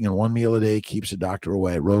lasting, and 1 meal a day keeps a doctor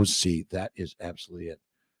away. Rose C. That is absolutely it.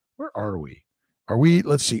 Where are we?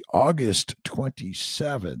 Let's see, August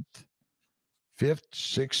 27th, 5th,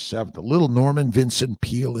 6th, 7th. A little Norman Vincent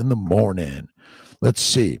Peale in the morning. Let's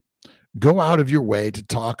see. Go out of your way to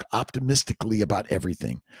talk optimistically about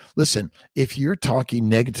everything. Listen, if you're talking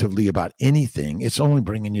negatively about anything, it's only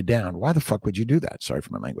bringing you down. Why the fuck would you do that? Sorry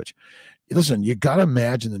for my language. Listen, you got to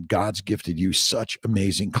imagine that God's gifted you such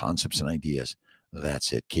amazing concepts and ideas.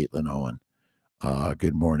 That's it, Caitlin Owen.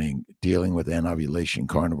 Good morning. Dealing with anovulation,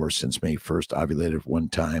 carnivore since May 1st. Ovulated one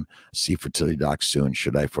time. See fertility doc soon.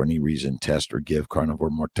 Should I, for any reason, test or give carnivore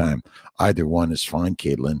more time? Either one is fine,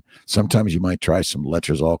 Caitlin. Sometimes you might try some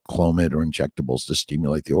letrozole, Clomid, or injectables to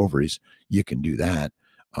stimulate the ovaries. You can do that,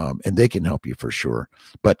 and they can help you for sure.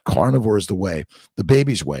 But carnivore is the way, the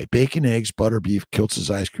baby's way. Bacon, eggs, butter, beef, Kiltz's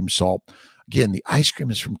ice cream, salt. Again, the ice cream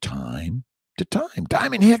is from time to time.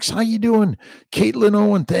 Diamond Hicks, how you doing? Caitlin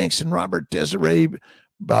Owen, thanks. And Robert Desiree.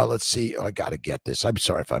 Let's see. I got to get this. I'm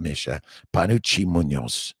sorry if I miss you. Panucci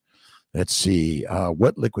Munoz. Let's see.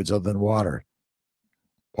 What liquids other than water?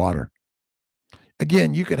 Water.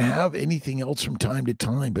 Again, you can have anything else from time to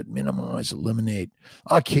time, but minimize, eliminate.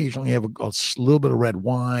 Occasionally have a little bit of red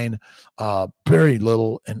wine, very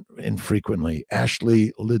little and infrequently.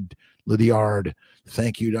 Ashley Lydiard,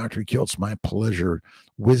 thank you, Dr. Kiltz. My pleasure.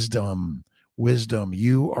 Wisdom.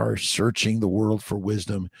 You are searching the world for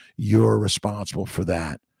wisdom. You're responsible for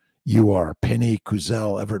that. You are. Penny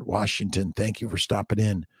Kuzel, Everett, Washington. Thank you for stopping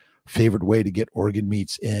in. Favorite way to get organ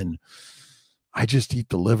meats in? I just eat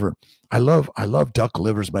the liver. I love duck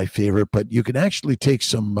liver is my favorite, but you can actually take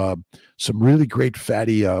some really great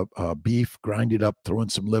fatty beef, grind it up, throw in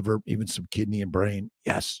some liver, even some kidney and brain.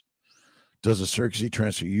 Yes. Does a circuitry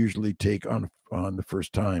transfer usually take on the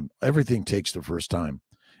first time? Everything takes the first time.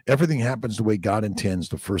 Everything happens the way God intends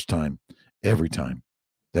the first time, every time.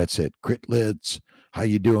 That's it. Crit Lids, how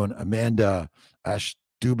you doing? Amanda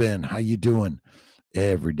Ashduben, how you doing?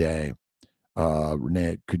 Every day.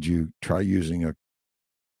 Renee, could you try using a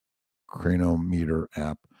Cranometer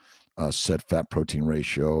app, set fat protein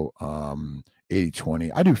ratio,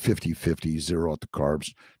 80-20. I do 50-50, zero at the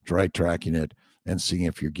carbs, dry tracking it and seeing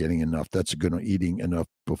if you're getting enough. That's a good one. Eating enough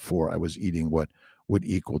before I was eating what would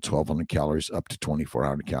equal 1,200 calories up to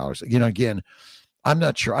 2,400 calories. Again, I'm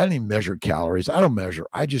not sure. I don't even measure calories. I don't measure.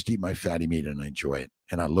 I just eat my fatty meat and I enjoy it.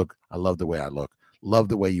 And I love the way I look. Love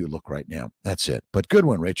the way you look right now. That's it. But good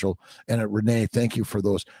one, Rachel. And Renee, thank you for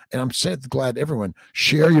those. And I'm glad everyone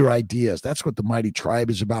share your ideas. That's what the Mighty Tribe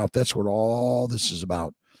is about. That's what all this is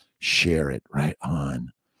about. Share it right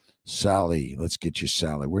on. Sally, let's get you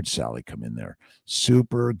Sally. Where'd Sally come in there?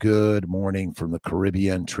 Super good morning from the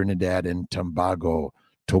Caribbean, Trinidad and Tobago.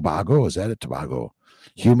 Tobago? Is that a Tobago?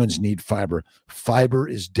 Humans need fiber. Fiber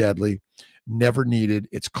is deadly. never needed.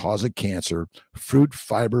 It's cause of cancer. Fruit,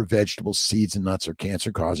 fiber, vegetables, seeds, and nuts are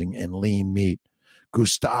cancer causing, and lean meat.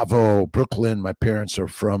 Gustavo, Brooklyn. My parents are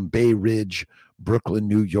from Bay Ridge, Brooklyn,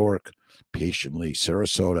 New York. Patiently,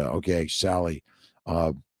 Sarasota. Okay, Sally.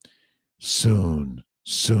 Soon.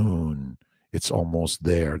 It's almost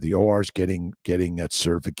there. The OR's getting that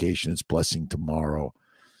certification. It's blessing tomorrow.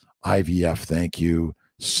 IVF, thank you.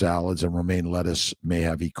 Salads and romaine lettuce may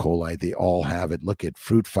have E. coli. They all have it. Look at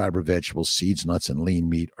fruit, fiber, vegetables, seeds, nuts, and lean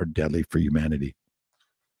meat are deadly for humanity.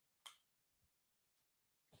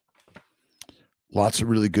 Lots of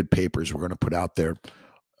really good papers we're going to put out there.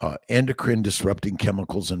 Endocrine disrupting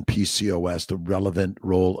chemicals and PCOS, the relevant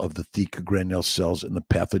role of the theca granule cells in the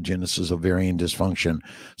pathogenesis of ovarian dysfunction.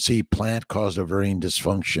 See, plant-caused ovarian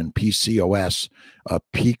dysfunction, PCOS,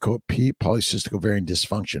 polycystic ovarian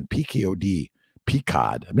dysfunction, PCOD,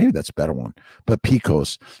 maybe that's a better one, but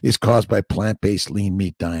PCOS is caused by plant-based lean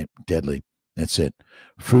meat diet, deadly. That's it.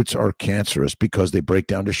 Fruits are cancerous because they break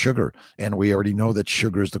down to sugar, and we already know that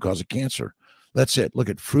sugar is the cause of cancer. That's it. Look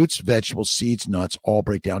at fruits, vegetables, seeds, nuts, all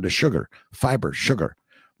break down to sugar, fiber, sugar.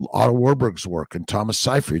 Otto Warburg's work and Thomas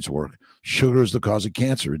Seyfried's work. Sugar is the cause of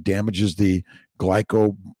cancer. It damages the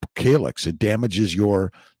glycocalyx. It damages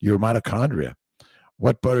your mitochondria.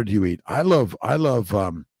 What butter do you eat? I love what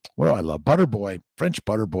do I love? Butterboy, French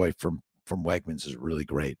Butterboy from Wegmans is really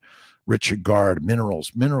great. Richard Gard, minerals.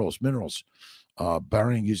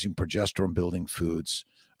 Barring using progesterone building foods.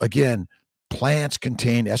 Again, plants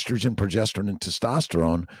contain estrogen, progesterone, and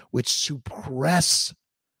testosterone, which suppress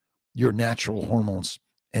your natural hormones,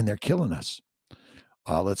 and they're killing us.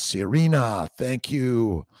 Let's see. Arena, thank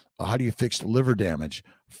you. How do you fix the liver damage?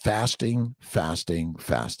 Fasting,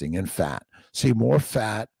 and fat. See, more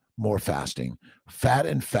fat, more fasting. Fat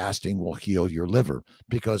and fasting will heal your liver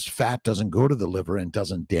because fat doesn't go to the liver and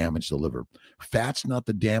doesn't damage the liver. Fat's not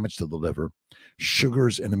the damage to the liver.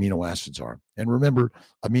 Sugars and amino acids are. And remember,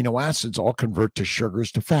 amino acids all convert to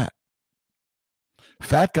sugars to fat.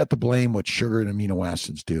 Fat got to blame what sugar and amino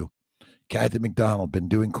acids do. Kathy McDonald, been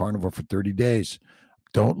doing carnivore for 30 days.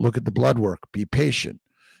 Don't look at the blood work. Be patient.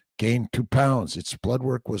 Gained 2 pounds. Its blood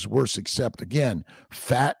work was worse, except, again,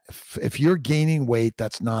 fat. If you're gaining weight,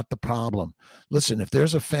 that's not the problem. Listen, if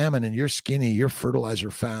there's a famine and you're skinny, you're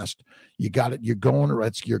fertilizer fast. You got it. You're going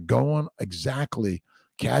exactly.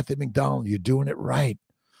 Kathy McDonald, you're doing it right.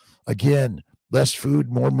 Again, less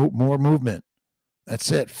food, more movement.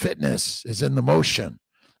 That's it. Fitness is in the motion.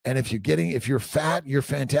 And if you're fat, you're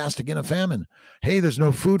fantastic in a famine. Hey, there's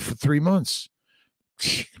no food for 3 months.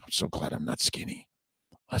 I'm so glad I'm not skinny.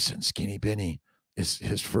 Listen, Skinny Benny is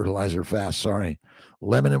his fertilizer fast. Sorry.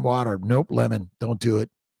 Lemon and water. Nope, lemon. Don't do it.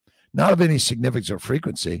 Not of any significance or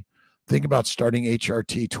frequency. Think about starting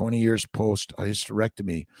HRT 20 years post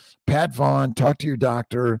hysterectomy. Pat Vaughn, talk to your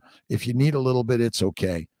doctor. If you need a little bit, it's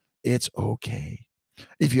okay. It's okay.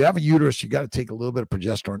 If you have a uterus, you got to take a little bit of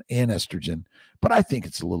progesterone and estrogen. But I think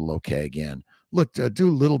it's a little okay again. Look, do a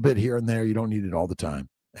little bit here and there. You don't need it all the time.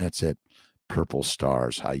 That's it. Purple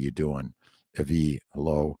Stars, how you doing? Evie,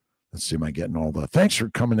 hello. Let's see, am I getting all the... Thanks for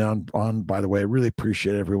coming on, by the way. I really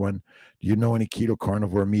appreciate everyone. Do you know any keto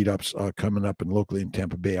carnivore meetups coming up locally in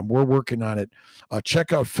Tampa Bay? And we're working on it.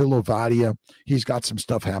 Check out Phil Ovadia. He's got some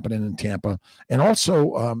stuff happening in Tampa. And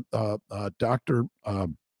also Dr. It'll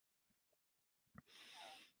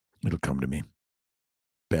come to me.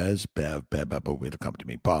 It'll come to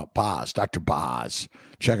me. Boz, Dr. Boz.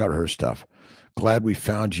 Check out her stuff. Glad we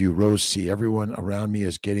found you, Rose C. Everyone around me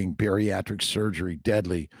is getting bariatric surgery,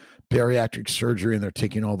 deadly bariatric surgery, and they're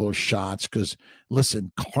taking all those shots because,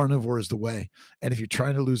 listen, carnivore is the way. And if you're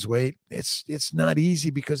trying to lose weight, it's not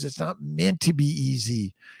easy because it's not meant to be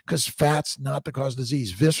easy because fat's not the cause of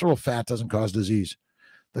disease. Visceral fat doesn't cause disease.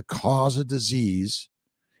 The cause of disease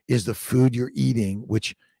is the food you're eating,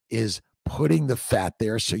 which is putting the fat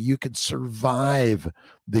there so you can survive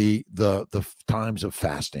the times of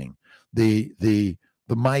fasting. The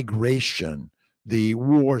migration, the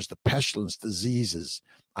wars, the pestilence, diseases.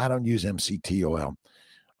 I don't use MCT oil.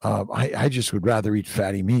 I just would rather eat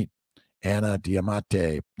fatty meat. Anna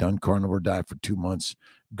Diamante, done carnivore diet for 2 months.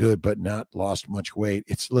 Good, but not lost much weight.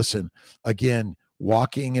 Listen, again,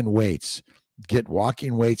 walking and weights. Get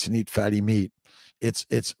walking weights and eat fatty meat.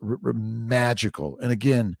 It's magical. And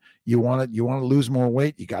again, you want to lose more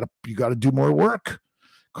weight, you got to do more work.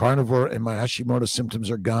 Carnivore and my Hashimoto symptoms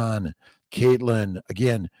are gone. Caitlin,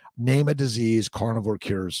 again, name a disease, carnivore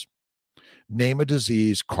cures. Name a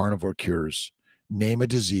disease, carnivore cures. Name a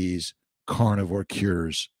disease, carnivore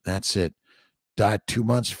cures. That's it. Diet 2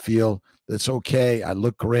 months, feel that's okay. I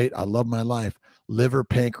look great. I love my life. Liver,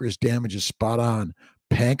 pancreas damage is spot on.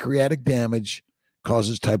 Pancreatic damage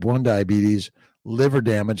causes type 1 diabetes. Liver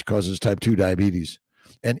damage causes type 2 diabetes.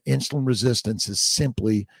 And insulin resistance is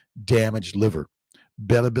simply damaged liver.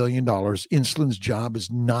 Bet $1 billion. Insulin's job is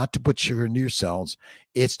not to put sugar into your cells.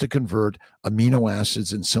 It's to convert amino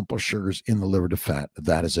acids and simple sugars in the liver to fat.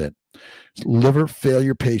 That is it. Liver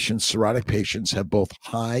failure patients, cirrhotic patients, have both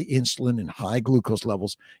high insulin and high glucose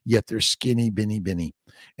levels, yet they're skinny, binny,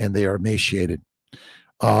 and they are emaciated.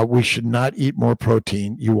 We should not eat more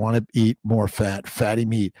protein. You want to eat more fat, fatty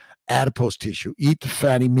meat, adipose tissue. Eat the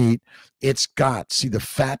fatty meat. It's got, see, the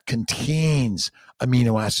fat contains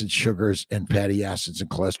amino acids, sugars, and fatty acids and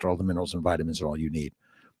cholesterol, the minerals and vitamins are all you need.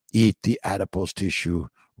 Eat the adipose tissue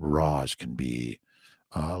raw as can be.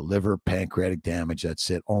 Liver, pancreatic damage. That's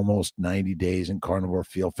it. Almost 90 days in carnivore.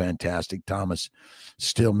 Feel fantastic. Thomas,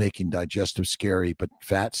 still making digestive scary, but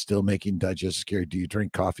fat still making digestive scary. Do you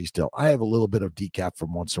drink coffee still? I have a little bit of decaf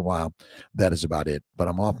from once in a while. That is about it. But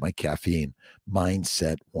I'm off my caffeine.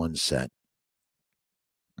 Mindset, one set.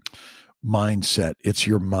 Mindset. It's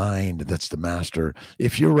your mind that's the master.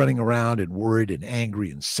 If you're running around and worried and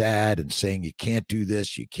angry and sad and saying you can't do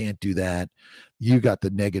this, you can't do that, you got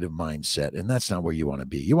the negative mindset, and that's not where you want to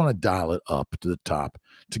be. You want to dial it up to the top,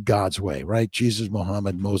 to God's way, right? Jesus,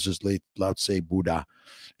 Muhammad, Moses, Lao Tse, Buddha,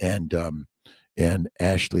 and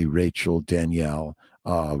Ashley, Rachel, Danielle,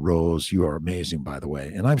 Rose. You are amazing, by the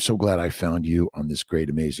way, and I'm so glad I found you on this great,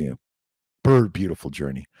 amazing, beautiful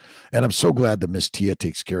journey. And I'm so glad that Miss Tia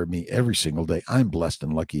takes care of me every single day. I'm blessed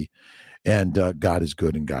and lucky, and God is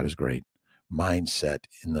good and God is great. Mindset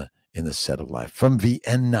in the set of life. From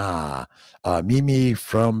Vienna, Mimi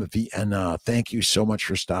from Vienna, thank you so much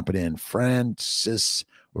for stopping in. Francis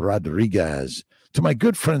Rodriguez. To my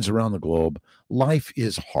good friends around the globe, life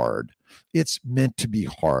is hard. It's meant to be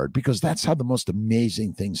hard because that's how the most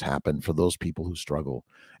amazing things happen for those people who struggle.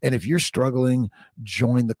 And if you're struggling,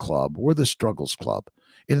 join the club. We're the Struggles Club.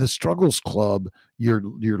 In the Struggles Club, you're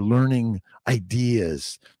learning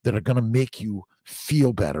ideas that are going to make you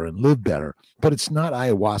feel better and live better. But it's not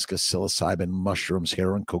ayahuasca, psilocybin, mushrooms,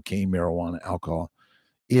 heroin, cocaine, marijuana, alcohol.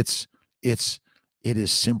 It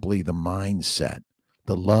is simply the mindset,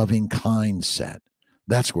 the loving, kind set.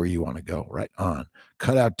 That's where you want to go, right on.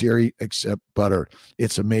 Cut out dairy, except butter.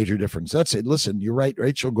 It's a major difference. That's it. Listen, you're right,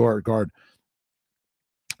 Rachel Gard.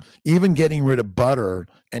 Even getting rid of butter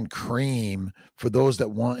and cream for those that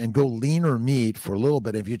want and go leaner meat for a little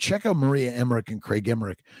bit. If you check out Maria Emmerich and Craig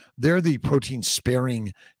Emmerich, they're the protein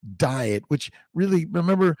sparing diet, which really,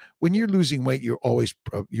 remember, when you're losing weight, you always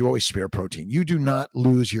spare protein. You do not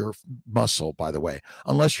lose your muscle, by the way,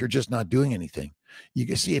 unless you're just not doing anything. You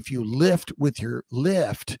can see if you lift with your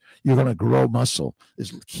lift, you're going to grow muscle.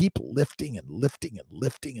 Is keep lifting and lifting and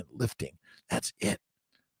lifting and lifting. That's it.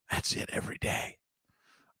 That's it every day.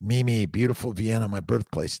 Mimi, beautiful Vienna, my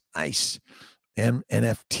birthplace. Nice.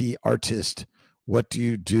 NFT artist. What do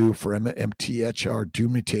you do for MTHR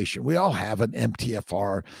gene mutation? We all have an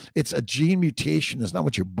MTFR. It's a gene mutation. It's not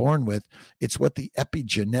what you're born with. It's what the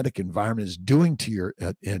epigenetic environment is doing to your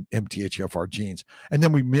MTHFR genes. And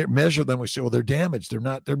then we measure them. We say, well, they're damaged. They're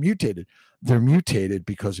not. They're mutated. They're mutated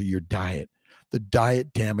because of your diet. The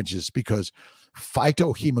diet damages because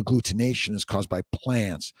phytohemagglutination is caused by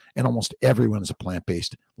plants, and almost everyone is a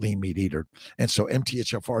plant-based lean meat eater. And so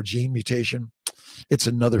MTHFR gene mutation, it's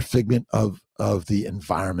another figment of the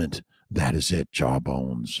environment. That is it,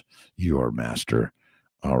 Jawbones. Your master.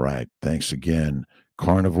 All right. Thanks again.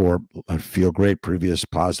 Carnivore, I feel great. Previous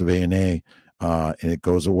positive ANA, and it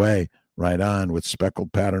goes away. Right on. With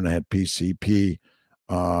speckled pattern, I had PCP.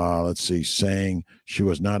 Let's see, saying she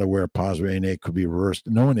was not aware positive ANA could be reversed.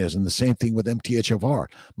 No one is. And the same thing with MTHFR.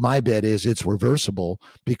 My bet is it's reversible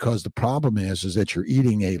because the problem is that you're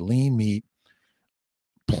eating a lean meat,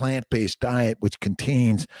 plant-based diet, which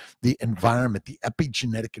contains the environment, the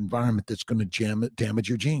epigenetic environment that's going to damage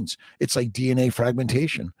your genes. It's like DNA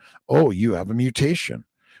fragmentation. Oh, you have a mutation.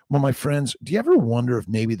 Well, my friends, do you ever wonder if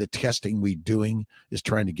maybe the testing we're doing is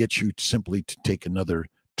trying to get you simply to take another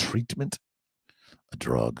treatment? A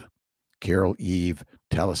drug. Carol Eve,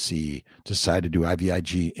 Tennessee, decided to do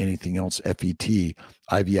IVIG, anything else, FET,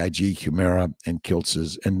 IVIG, Humira, and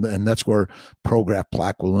Kiltz's. And that's where Prograf,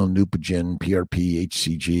 Plaquenil, Neupogen, PRP,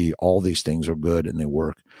 HCG, all these things are good and they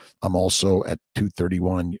work. I'm also at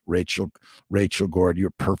 231. Rachel Gord,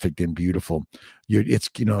 you're perfect and beautiful. It's,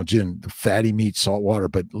 Jen, the fatty meat, salt water,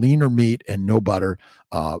 but leaner meat and no butter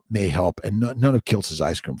may help. And none of Kiltz's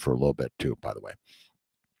ice cream for a little bit too, by the way.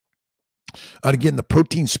 And again, the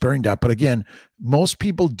protein sparing diet. But again, most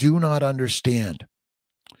people do not understand.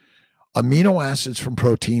 Amino acids from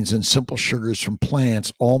proteins and simple sugars from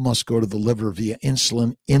plants all must go to the liver via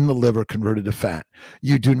insulin in the liver converted to fat.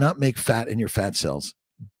 You do not make fat in your fat cells.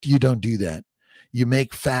 You don't do that. You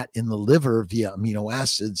make fat in the liver via amino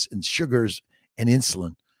acids and sugars and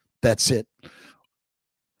insulin. That's it.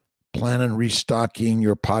 Plan on restocking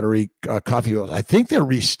your pottery coffee oils. I think they're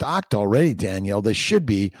restocked already, Danielle. They should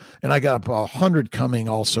be. And I got about 100 coming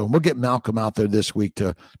also. And we'll get Malcolm out there this week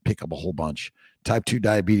to pick up a whole bunch. Type 2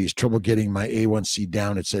 diabetes, trouble getting my A1C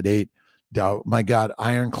down. It's at 8. My God,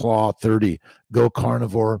 Iron Claw 30. Go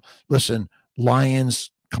carnivore. Listen, lions,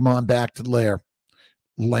 come on back to the lair.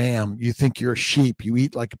 Lamb, you think you're a sheep. You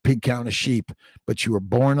eat like a pig cow and a sheep, but you were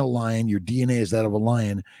born a lion. Your DNA is that of a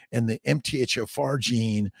lion. And the MTHFR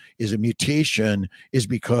gene is a mutation is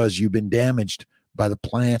because you've been damaged by the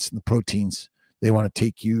plants and the proteins. They want to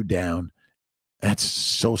take you down. That's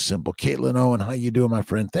so simple. Caitlin Owen, how you doing, my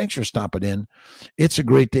friend? Thanks for stopping in. It's a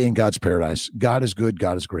great day in God's paradise. God is good.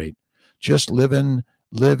 God is great. Just live in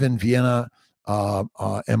Vienna,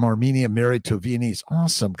 am Armenia, married to a Viennese.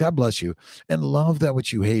 Awesome. God bless you. And love that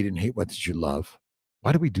which you hate and hate what you love.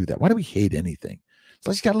 Why do we do that? Why do we hate anything?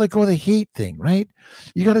 So you got to let go of the hate thing, right?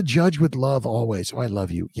 You got to judge with love always. Oh, I love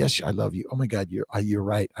you. Yes, I love you. Oh my God, you're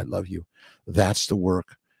right. I love you. That's the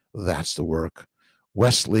work. That's the work.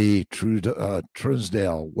 Wesley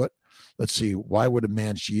Truesdale. What? Let's see. Why would a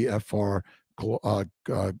man's GFR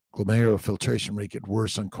glomerular filtration rate get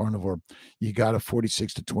worse on carnivore? You got a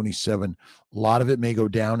 46 to 27. A lot of it may go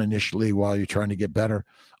down initially while you're trying to get better.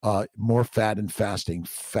 More fat and fasting.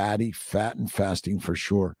 Fat and fasting for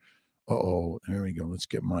sure. Uh-oh, there we go. Let's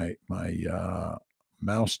get my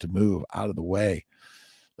mouse to move out of the way.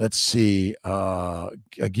 Let's see.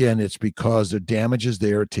 Again, it's because the damage is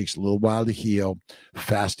there. It takes a little while to heal.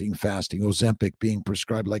 Fasting. Ozempic being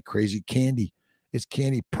prescribed like crazy. Candy. It's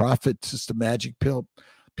candy. Profit. It's just a magic pill.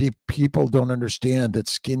 People don't understand that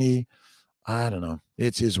skinny. I don't know.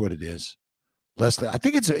 It is what it is. Leslie, I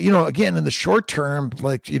think it's again in the short term,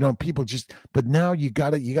 like people just. But now you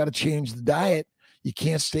gotta change the diet. You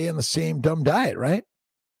can't stay on the same dumb diet, right?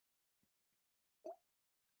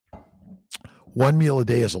 One meal a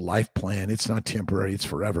day is a life plan. It's not temporary. It's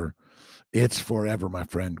forever. It's forever, my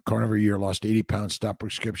friend. Carnivore year, lost 80 pounds, stopped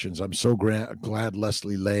prescriptions. I'm so glad,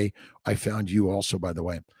 Leslie Lay, I found you also, by the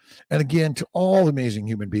way. And again, to all amazing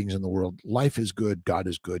human beings in the world, life is good. God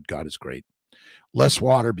is good. God is great. Less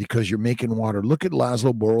water because you're making water. Look at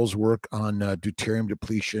Laszlo Boral's work on deuterium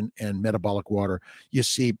depletion and metabolic water. You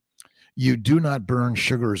see, you do not burn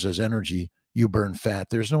sugars as energy. You burn fat.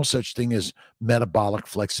 There's no such thing as metabolic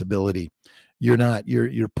flexibility.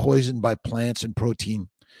 You're poisoned by plants and protein.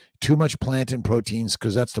 Too much plant and proteins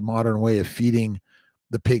because that's the modern way of feeding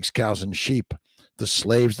the pigs, cows, and sheep, the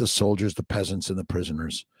slaves, the soldiers, the peasants, and the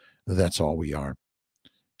prisoners. That's all we are.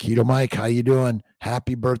 Keto Mike, how you doing?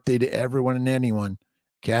 Happy birthday to everyone and anyone.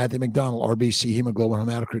 Kathy McDonald, RBC, hemoglobin,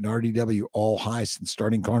 hematocrit, and RDW, all high since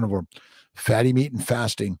starting carnivore. Fatty meat and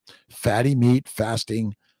fasting. Fatty meat,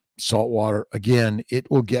 fasting, salt water. Again,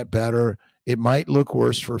 it will get better. It might look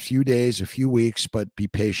worse for a few days, a few weeks, but be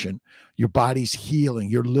patient. Your body's healing.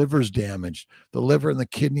 Your liver's damaged. The liver and the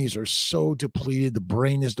kidneys are so depleted. The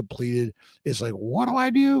brain is depleted. It's like, what do I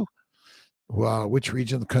do? Well, which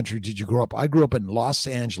region of the country did you grow up? I grew up in Los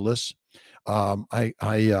Angeles. I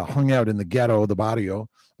hung out in the ghetto, the barrio.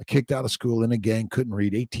 I kicked out of school in a gang, couldn't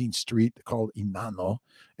read. 18th Street, called Inano,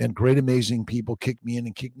 and great, amazing people kicked me in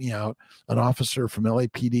and kicked me out. An officer from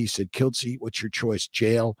LAPD said, "Kiltz, what's your choice,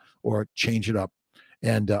 jail or change it up?"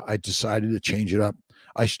 And I decided to change it up.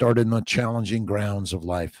 I started in the challenging grounds of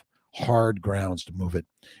life, hard grounds to move it.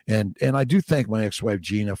 And I do thank my ex-wife,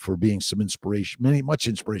 Gina, for being some inspiration, much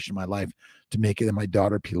inspiration in my life to make it, and my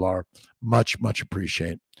daughter, Pilar, much, much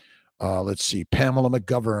appreciate. Let's see. Pamela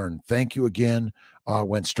McGovern, thank you again.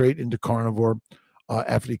 Went straight into carnivore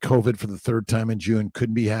after COVID for the third time in June.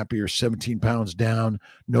 Couldn't be happier. 17 pounds down,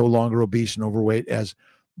 no longer obese and overweight. As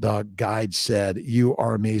the guide said, you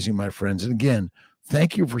are amazing, my friends. And again,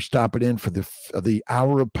 thank you for stopping in for the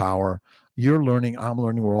hour of power. You're learning. I'm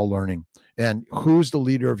learning. We're all learning. And who's the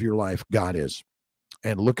leader of your life? God is.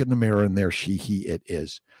 And look in the mirror, and there she, he, it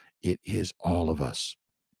is. It is all of us.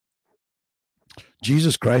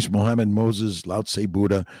 Jesus Christ, Muhammad, Moses, Lao Tse,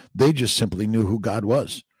 Buddha, they just simply knew who God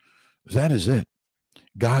was. That is it.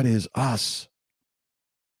 God is us.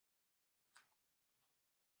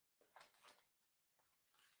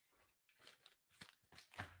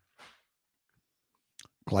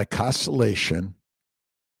 Glycosylation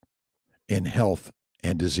in health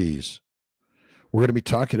and disease. We're going to be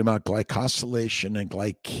talking about glycosylation and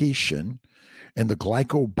glycation and the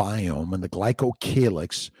glycobiome and the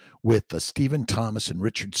glycocalyx with Stephen Thomas and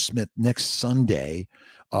Richard Smith next Sunday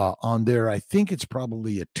on their, I think it's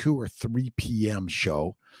probably a 2 or 3 p.m.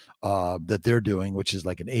 show that they're doing, which is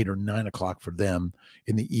like an 8 or 9 o'clock for them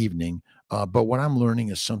in the evening. But what I'm learning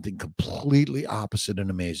is something completely opposite and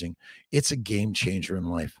amazing. It's a game changer in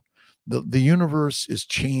life. The universe is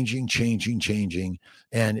changing,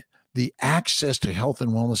 and the access to health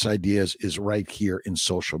and wellness ideas is right here in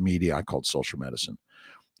social media. I call it social medicine.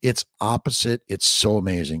 It's opposite. It's so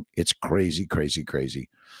amazing. It's crazy.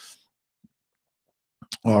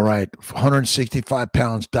 All right, 165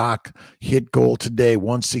 pounds, Doc. Hit goal today,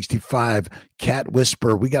 165. Cat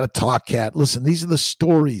whisper. We got to talk, Cat. Listen, these are the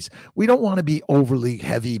stories. We don't want to be overly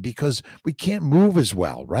heavy because we can't move as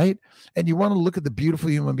well, right? And you want to look at the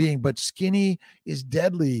beautiful human being, but skinny is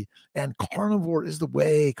deadly, and carnivore is the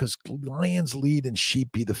way because lions lead and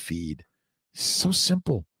sheep be the feed. So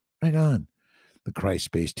simple. Right on. The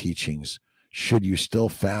Christ-based teachings. Should you still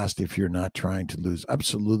fast if you're not trying to lose?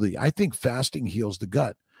 Absolutely. I think fasting heals the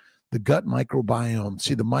gut. The gut microbiome.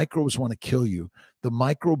 See, the microbes want to kill you. The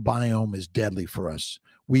microbiome is deadly for us.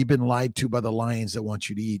 We've been lied to by the lions that want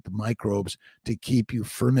you to eat the microbes to keep you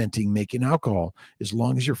fermenting, making alcohol. As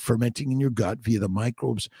long as you're fermenting in your gut via the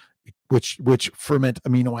microbes, which ferment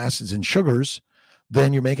amino acids and sugars,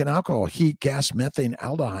 then you're making alcohol, heat, gas, methane,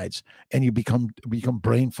 aldehydes, and you become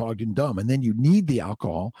brain fogged and dumb. And then you need the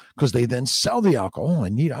alcohol because they then sell the alcohol. Oh, I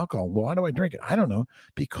need alcohol. Well, why do I drink it? I don't know.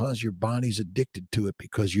 Because your body's addicted to it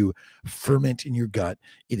because you ferment in your gut.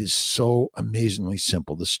 It is so amazingly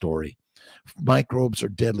simple, the story. Microbes are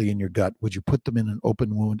deadly in your gut. Would you put them in an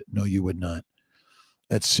open wound? No, you would not.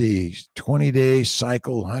 Let's see, 20-day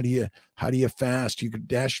cycle. How do you fast? You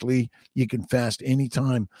can fast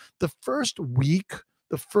anytime. The first week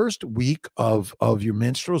of your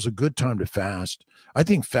menstrual is a good time to fast. I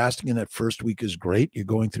think fasting in that first week is great. You're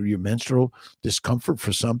going through your menstrual discomfort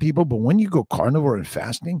for some people, but when you go carnivore and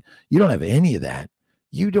fasting, you don't have any of that.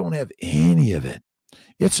 You don't have any of it.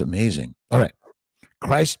 It's amazing. All right.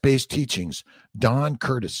 Christ-based teachings. Don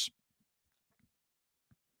Curtis.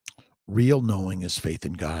 Real knowing is faith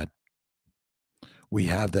in God. We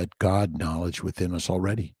have that God knowledge within us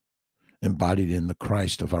already, embodied in the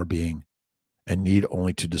Christ of our being, and need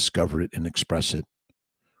only to discover it and express it.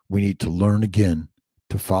 We need to learn again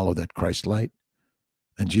to follow that Christ light.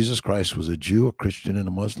 And Jesus Christ was a Jew, a Christian, and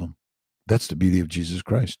a Muslim. That's the beauty of Jesus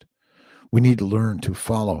Christ. We need to learn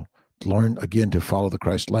again to follow the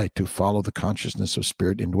Christ light, to follow the consciousness of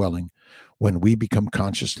spirit indwelling. When we become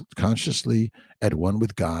consciously at one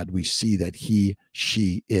with God, we see that he,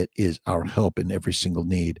 she, it is our help in every single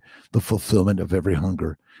need, the fulfillment of every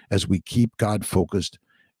hunger. As we keep God focused,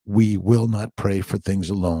 we will not pray for things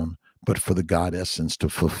alone, but for the God essence to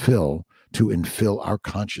infill our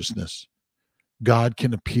consciousness. God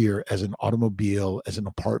can appear as an automobile, as an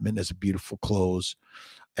apartment, as a beautiful clothes,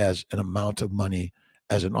 as an amount of money,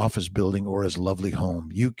 as an office building, or as a lovely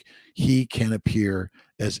home. He can appear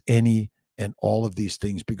as any and all of these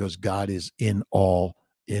things because God is all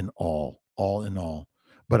in all.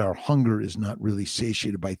 But our hunger is not really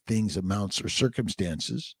satiated by things, amounts, or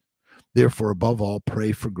circumstances. Therefore, above all,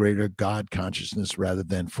 pray for greater God consciousness rather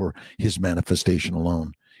than for his manifestation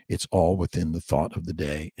alone. It's all within the thought of the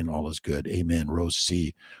day, and all is good. Amen. Rose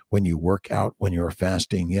C. When you work out, when you're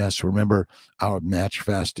fasting, yes. Remember our match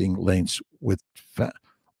fasting lengths with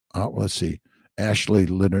let's see, Ashley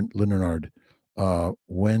Leonard.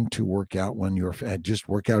 When to work out when you're fat? Just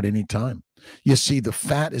work out anytime. You see, the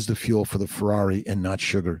fat is the fuel for the Ferrari and not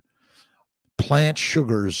sugar. Plant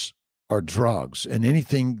sugars are drugs, and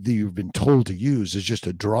anything that you've been told to use is just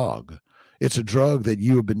a drug. It's a drug that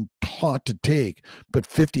you have been taught to take. But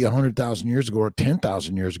 50, 100,000 years ago or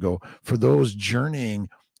 10,000 years ago, for those journeying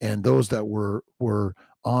and those that were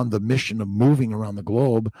on the mission of moving around the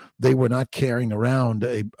globe, they were not carrying around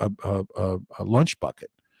a lunch bucket.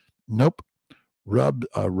 Nope. Rub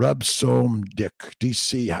Som Dick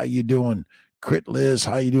DC, how you doing? Crit Liz,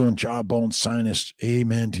 how you doing? Jawbone Sinus,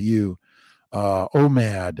 amen to you.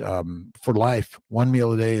 OMAD, for life, one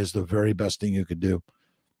meal a day is the very best thing you could do.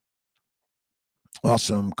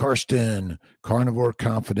 Awesome. Karsten, carnivore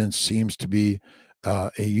confidence seems to be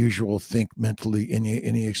a usual think mentally.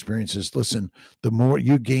 Any experiences? Listen, the more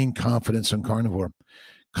you gain confidence on carnivore,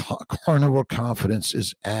 carnivore confidence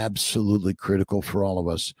is absolutely critical for all of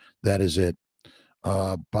us. That is it.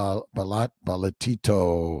 Balatito,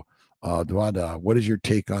 Dwada, what is your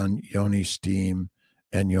take on yoni steam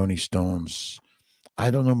and yoni stones?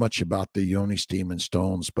 I don't know much about the yoni steam and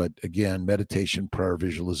stones, but again, meditation, prayer,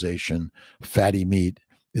 visualization, fatty meat,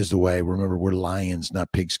 is the way. Remember, we're lions,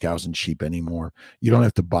 not pigs, cows, and sheep anymore. You don't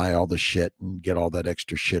have to buy all the shit and get all that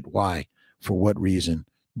extra shit. Why? For what reason?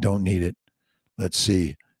 Don't need it. Let's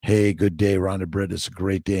see. Hey, good day, Rhonda Britt. It's a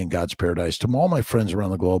great day in God's paradise. To all my friends around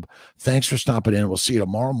the globe, thanks for stopping in. We'll see you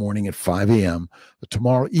tomorrow morning at 5 a.m.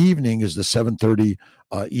 Tomorrow evening is the 7:30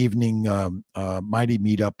 evening Mighty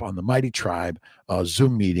Meetup on the Mighty Tribe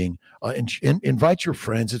Zoom meeting. Invite your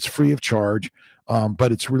friends. It's free of charge,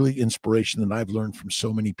 but it's really inspiration that I've learned from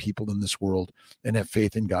so many people in this world and have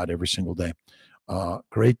faith in God every single day.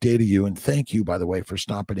 Great day to you. And thank you, by the way, for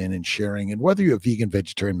stopping in and sharing. And whether you're vegan,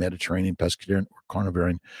 vegetarian, Mediterranean, pescatarian, or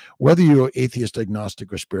carnivorian, whether you're atheist,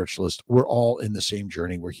 agnostic, or spiritualist, we're all in the same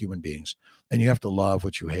journey. We're human beings. And you have to love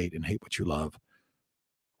what you hate and hate what you love.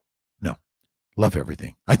 No, love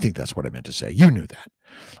everything. I think that's what I meant to say. You knew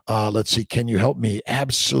that. Let's see. Can you help me?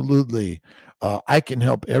 Absolutely. I can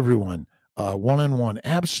help everyone. One-on-one.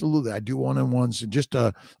 Absolutely. I do one-on-ones. And just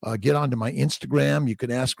get onto my Instagram. You can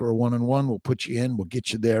ask for a one-on-one. We'll put you in. We'll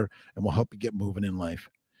get you there, and we'll help you get moving in life.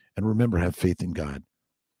 And remember, have faith in God.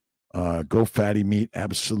 Go fatty meat.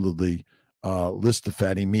 Absolutely. List the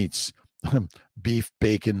fatty meats. Beef,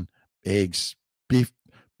 bacon, eggs. Beef,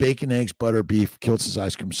 bacon, eggs, butter, beef, Kiltz's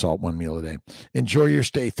ice cream, salt, one meal a day. Enjoy your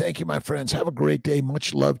stay. Thank you, my friends. Have a great day.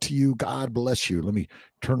 Much love to you. God bless you. Let me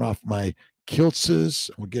turn off my Kiltz's.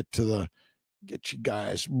 We'll get you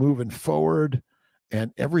guys moving forward,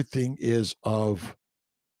 and everything is of,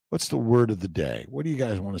 what's the word of the day? What do you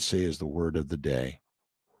guys want to say is the word of the day?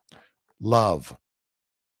 Love.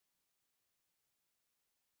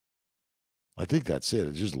 I think that's it.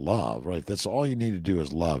 It's just love, right? That's all you need to do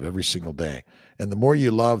is love every single day. And the more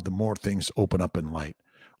you love, the more things open up in light.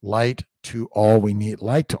 Light to all we need.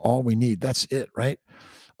 Light to all we need. That's it, right?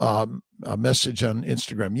 A message on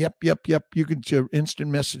Instagram. Yep. You can instant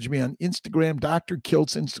message me on Instagram,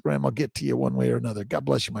 DoctorKiltz Instagram. I'll get to you one way or another. God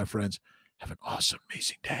bless you, my friends. Have an awesome,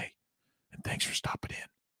 amazing day. And thanks for stopping in.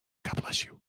 God bless you.